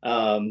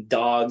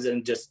dogs,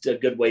 and just a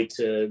good way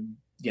to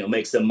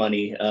make some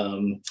money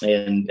and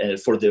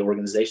for the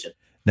organization.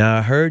 Now,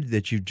 I heard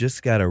that you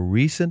just got a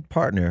recent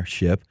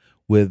partnership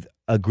with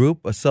a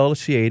group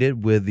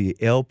associated with the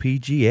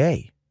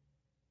LPGA.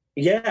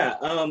 Yeah.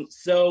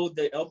 So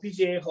the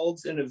LPGA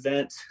holds an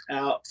event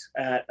out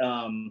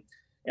in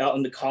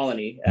the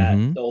Colony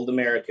at the Old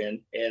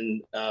American,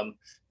 and I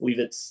believe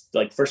it's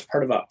like first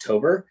part of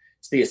October.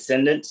 It's the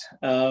Ascendant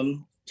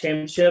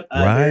Championship.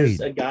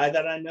 There's a guy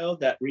that I know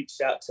that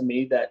reached out to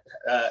me that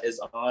is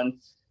on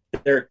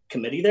their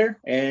committee there,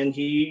 and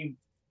he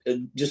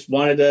just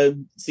wanted to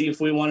see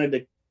if we wanted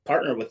to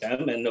partner with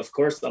them. And of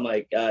course I'm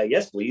like,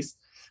 yes, please.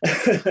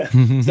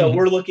 So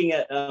we're looking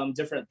at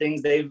different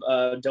things. They've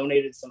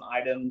donated some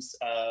items,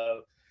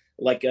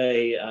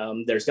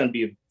 there's going to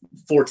be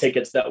 4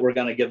 tickets that we're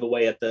going to give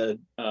away at the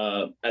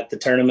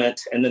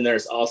tournament. And then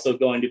there's also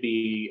going to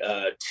be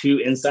 2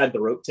 inside the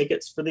rope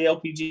tickets for the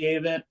LPGA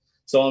event.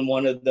 So on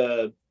one of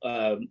the,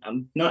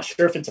 I'm not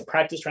sure if it's a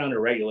practice round or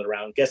regular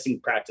round, I'm guessing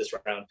practice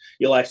round,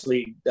 you'll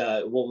actually,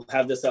 we'll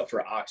have this up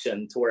for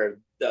auction to where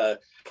the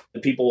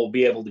people will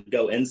be able to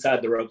go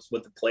inside the ropes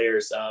with the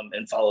players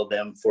and follow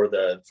them for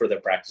the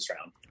practice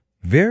round.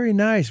 Very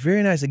nice.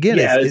 Very nice. Again,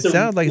 it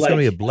sounds like it's going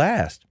to be a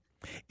blast.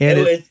 And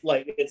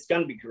it's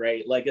going to be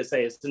great. Like I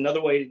say, it's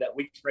another way that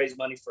we can raise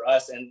money for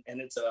us. And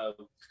it's a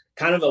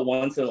kind of a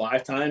once in a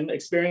lifetime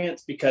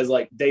experience, because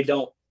they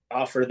don't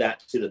offer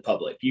that to the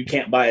public. You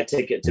can't buy a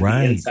ticket to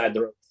be inside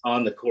the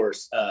on the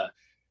course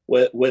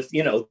with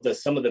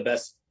some of the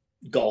best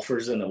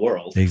golfers in the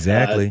world.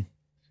 Exactly.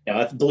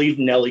 I believe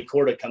Nelly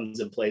Corda comes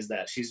and plays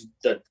that. She's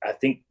I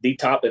think the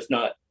top, if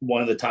not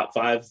one of the top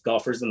 5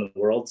 golfers in the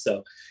world.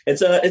 So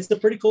it's a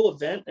pretty cool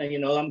event, and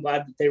I'm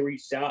glad that they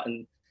reached out.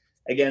 And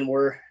again,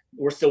 we're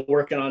still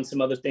working on some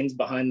other things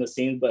behind the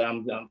scenes, but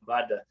I'm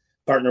glad to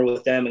partner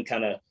with them and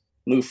kind of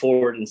move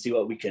forward and see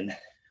what we can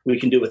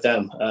do with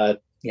them.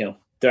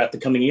 Throughout the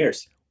coming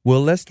years.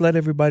 Well, let's let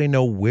everybody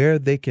know where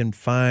they can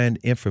find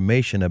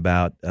information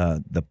about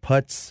the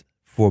Putts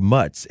for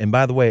Mutts. And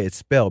by the way, it's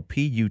spelled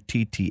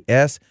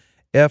PUTTSFORE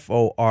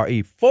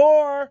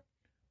for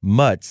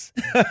Mutts.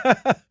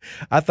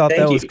 I thought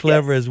that was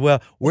clever as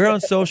well. Where on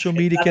social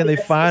media can they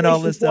find all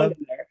this stuff?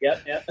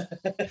 Yep.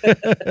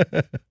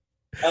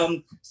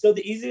 So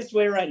the easiest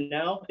way right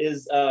now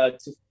is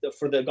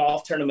for the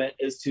golf tournament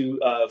is to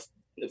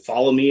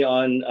follow me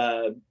on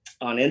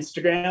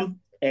Instagram.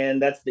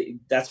 And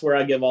that's where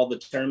I give all the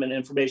tournament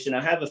information.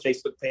 I have a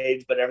Facebook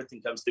page, but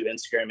everything comes through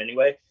Instagram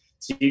anyway.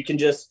 So you can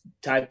just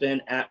type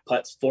in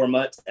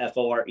 @Putts4Mutts,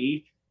 FORE,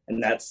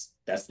 and that's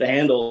the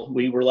handle.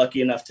 We were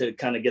lucky enough to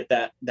kind of get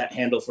that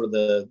handle for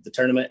the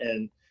tournament,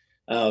 and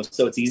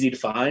so it's easy to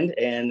find.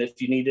 And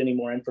if you need any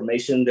more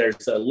information,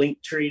 there's a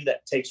link tree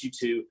that takes you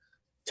to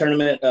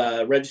tournament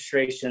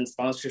registration,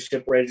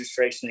 sponsorship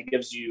registration. It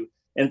gives you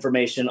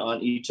information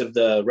on each of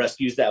the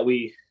rescues that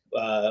we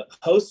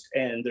host,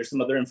 and there's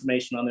some other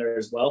information on there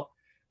as well.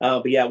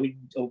 But yeah,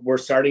 we're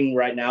starting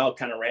right now,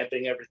 kind of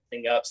ramping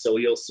everything up. So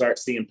you'll start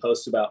seeing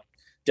posts about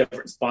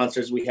different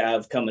sponsors we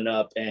have coming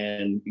up,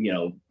 and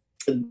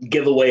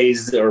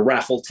giveaways or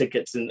raffle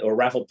tickets or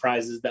raffle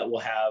prizes that we'll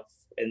have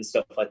and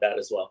stuff like that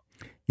as well.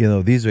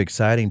 These are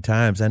exciting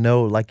times. I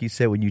know, like you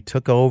said, when you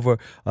took over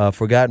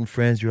Furgotten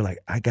Friends, you're like,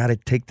 I got to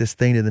take this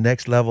thing to the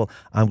next level.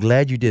 I'm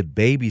glad you did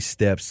baby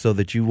steps so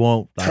that you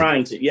won't.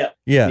 Trying to, yeah.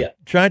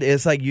 Trying to.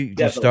 It's like you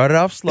started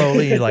off slowly.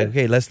 And you're like,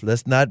 okay, let's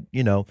not,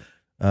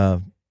 I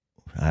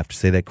have to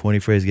say that corny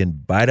phrase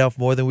again, bite off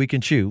more than we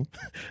can chew.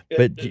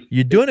 But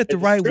you're doing it the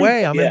right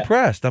way. I'm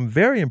impressed. I'm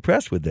very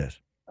impressed with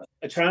this.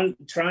 Trying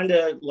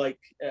to,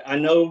 I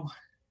know.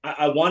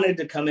 I wanted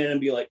to come in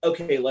and be like,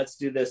 okay, let's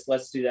do this,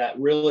 let's do that.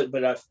 Really,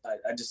 but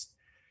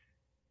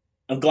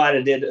I'm glad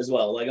I did as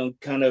well. I'm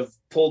kind of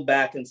pulled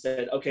back and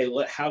said, okay,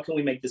 how can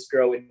we make this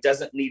grow? It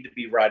doesn't need to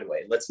be right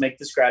away. Let's make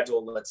this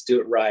gradual. Let's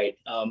do it right.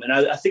 And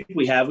I think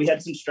we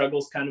had some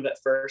struggles kind of at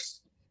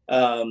first.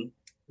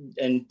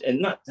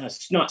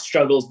 not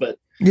struggles, but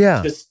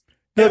just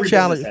no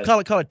challenge. Call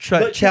it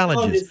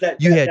challenges.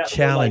 You had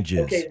challenges.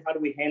 Like, okay, how do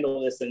we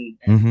handle this? And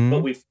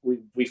but we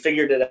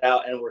figured it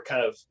out, and we're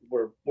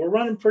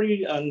running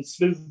pretty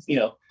smooth,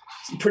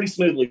 pretty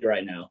smoothly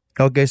right now.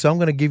 Okay, so I'm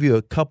going to give you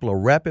a couple of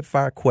rapid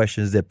fire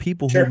questions that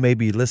people who may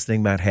be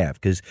listening might have,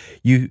 because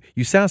you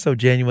sound so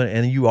genuine,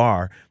 and you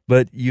are.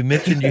 But you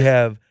mentioned you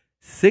have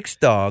 6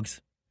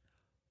 dogs.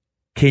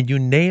 Can you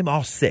name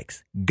all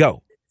 6?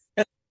 Go.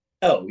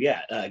 Oh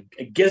yeah,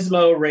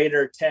 Gizmo,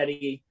 Raider,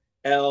 Teddy,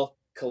 Elle,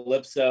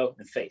 Calypso,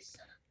 and Faith.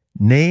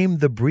 Name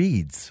the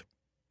breeds.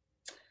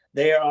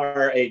 They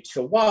are a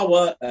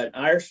Chihuahua, an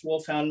Irish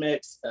Wolfhound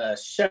mix, a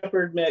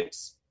Shepherd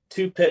mix,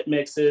 2 pit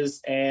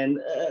mixes, and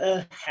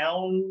a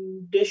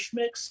Houndish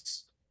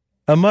mix.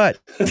 A mutt.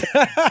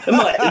 A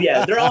mutt.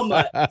 Yeah, they're all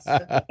mutts.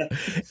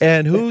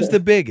 And who's the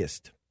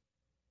biggest?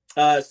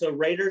 So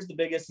Raider's the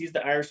biggest. He's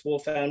the Irish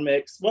Wolfhound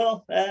mix.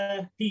 Well,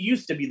 he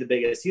used to be the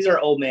biggest. He's our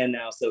old man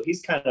now, so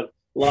he's kind of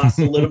lost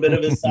a little bit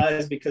of his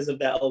size because of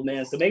that old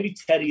man. So maybe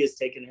Teddy has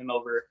taken him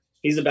over.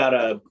 He's about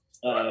a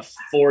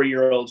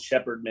 4-year-old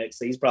Shepherd mix,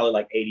 so he's probably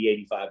like 80,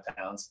 85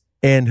 pounds.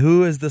 And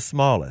who is the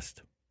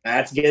smallest?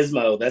 That's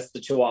Gizmo. That's the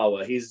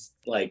Chihuahua. He's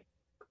like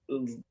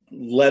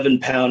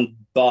 11-pound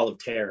ball of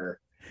terror.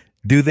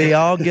 Do they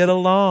all get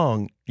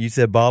along? You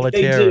said ball of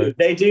terror.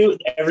 They do.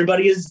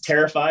 Everybody is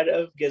terrified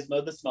of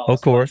Gizmo, the smallest.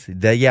 Of course,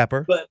 the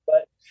yapper. But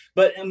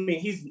I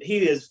mean,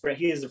 he is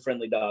a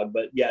friendly dog.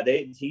 But yeah,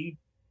 they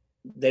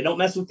don't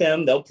mess with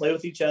them. They'll play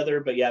with each other.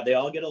 But yeah, they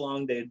all get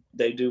along.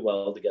 They do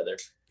well together.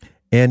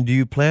 And do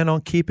you plan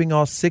on keeping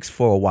all 6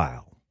 for a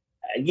while?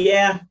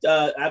 Yeah,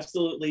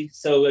 absolutely.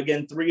 So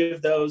again, 3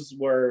 of those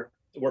were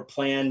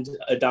planned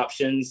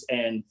adoptions,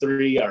 and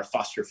 3 are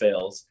foster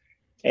fails.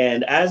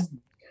 And as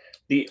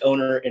the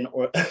owner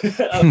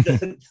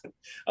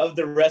of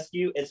the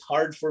rescue, it's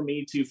hard for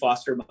me to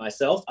foster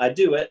myself. I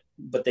do it,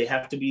 but they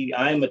have to be.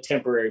 I'm a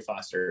temporary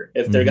foster.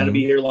 If they're going to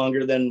be here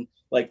longer than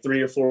like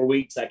 3 or 4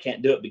 weeks, I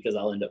can't do it because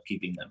I'll end up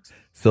keeping them.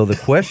 So the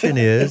question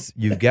is,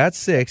 you've got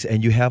 6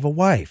 and you have a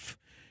wife.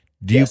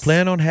 Do you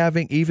plan on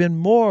having even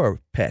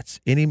more pets?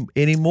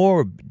 Any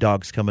more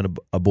dogs coming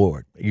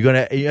aboard? You're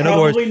gonna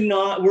probably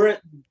not. We're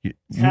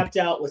tapped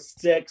out with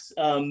 6.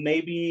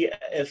 Maybe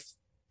if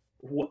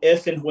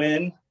and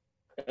when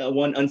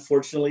one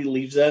unfortunately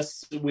leaves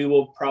us, we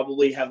will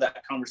probably have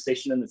that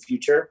conversation in the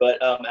future.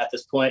 But at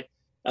this point,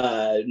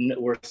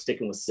 we're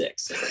sticking with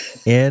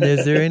 6. And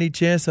is there any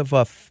chance of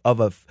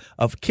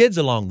kids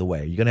along the way?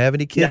 Are you gonna have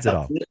any kids at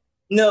all?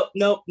 No.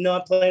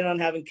 I'm planning on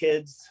having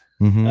kids.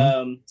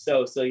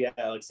 So yeah, like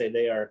I say,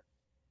 they're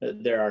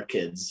our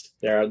kids.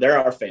 They're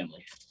our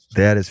family.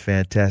 That is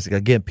fantastic.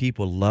 Again,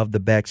 people love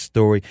the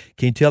backstory.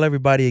 Can you tell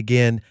everybody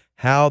again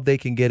how they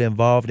can get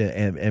involved?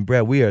 And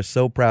Brad, we are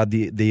so proud.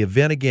 The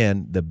event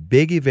again, the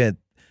big event,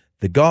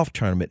 the golf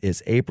tournament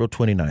is April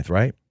 29th,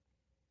 right?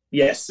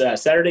 Yes,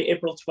 Saturday,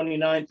 April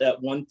 29th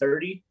at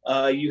 1:30.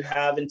 You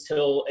have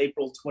until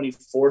April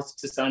 24th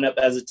to sign up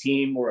as a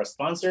team or a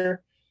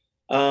sponsor.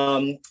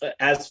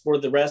 As for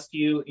the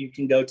rescue, you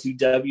can go to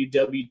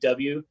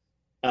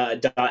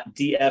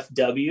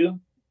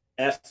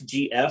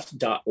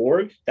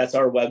www.dfwfgf.org. That's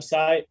our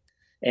website.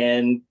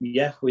 And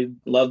yeah, we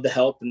love the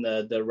help and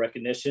the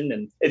recognition.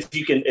 And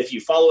if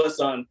you follow us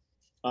on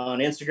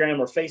Instagram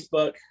or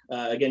Facebook,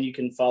 again, you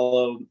can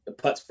follow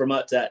Putts for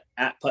Mutts at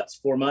Putts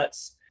for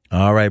Mutts.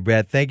 All right,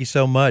 Brad, thank you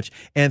so much.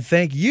 And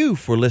thank you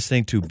for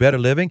listening to Better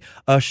Living,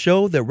 a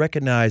show that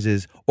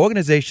recognizes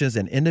organizations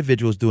and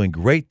individuals doing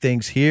great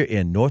things here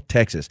in North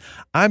Texas.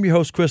 I'm your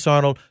host, Chris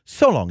Arnold.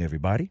 So long,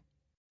 everybody.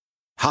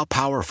 How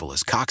powerful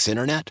is Cox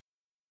Internet?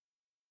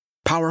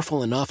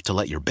 Powerful enough to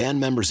let your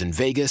band members in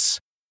Vegas,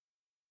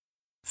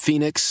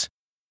 Phoenix,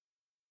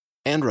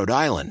 and Rhode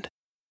Island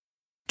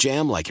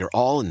jam like you're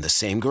all in the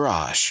same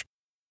garage.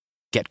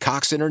 Get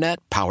Cox Internet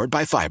powered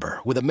by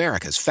fiber with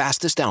America's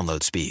fastest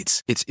download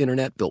speeds. It's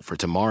internet built for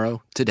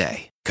tomorrow,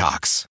 today.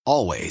 Cox,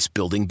 always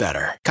building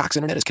better. Cox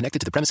Internet is connected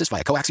to the premises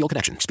via coaxial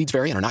connection. Speeds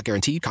vary and are not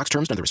guaranteed. Cox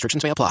terms and other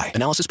restrictions may apply.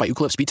 Analysis by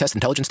Ookla Speed Test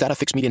Intelligence Data.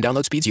 Fixed median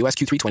download speeds. US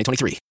Q3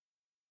 2023.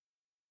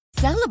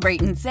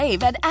 Celebrate and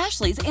save at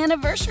Ashley's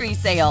Anniversary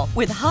Sale.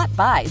 With Hot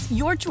Buys,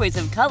 your choice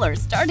of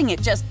colors starting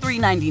at just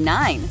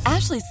 $3.99.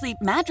 Ashley Sleep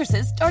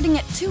mattresses starting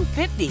at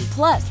 $2.50.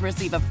 Plus,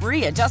 receive a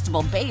free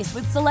adjustable base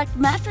with select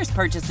mattress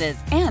purchases.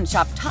 And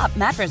shop top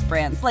mattress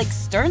brands like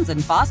Stearns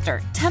 &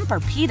 Foster,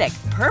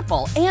 Tempur-Pedic,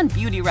 Purple, and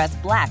Beautyrest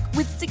Black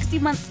with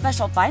 60-month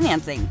special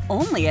financing.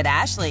 Only at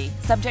Ashley.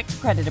 Subject to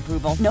credit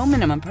approval. No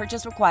minimum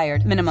purchase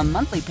required. Minimum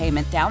monthly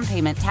payment, down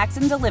payment, tax,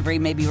 and delivery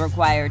may be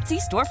required. See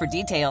store for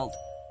details.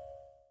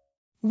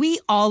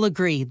 We all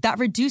agree that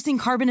reducing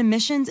carbon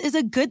emissions is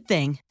a good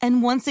thing.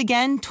 And once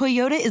again,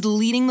 Toyota is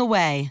leading the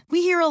way.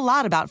 We hear a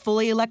lot about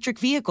fully electric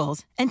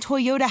vehicles, and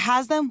Toyota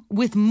has them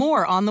with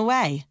more on the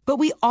way. But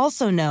we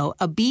also know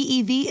a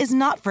BEV is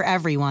not for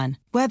everyone.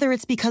 Whether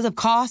it's because of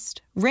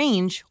cost,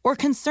 range, or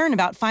concern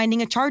about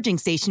finding a charging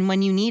station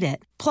when you need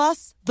it.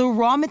 Plus, the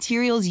raw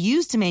materials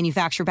used to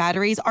manufacture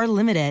batteries are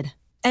limited.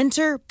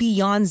 Enter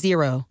Beyond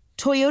Zero,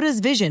 Toyota's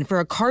vision for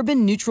a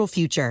carbon-neutral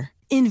future.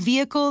 In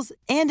vehicles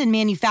and in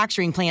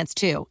manufacturing plants,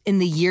 too, in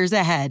the years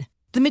ahead.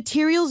 The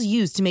materials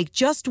used to make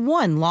just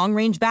one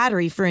long-range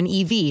battery for an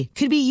EV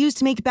could be used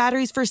to make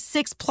batteries for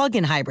 6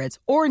 plug-in hybrids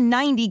or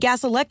 90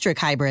 gas-electric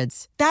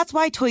hybrids. That's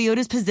why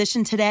Toyota's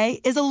position today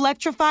is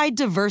electrified,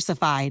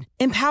 diversified,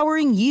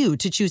 empowering you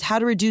to choose how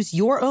to reduce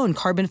your own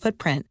carbon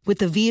footprint with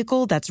the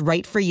vehicle that's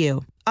right for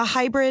you. A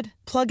hybrid,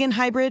 plug-in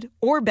hybrid,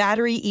 or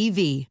battery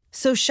EV.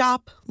 So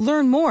shop,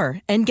 learn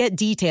more, and get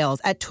details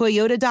at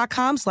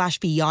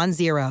toyota.com/beyond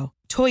zero.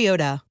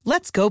 Toyota,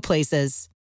 let's go places.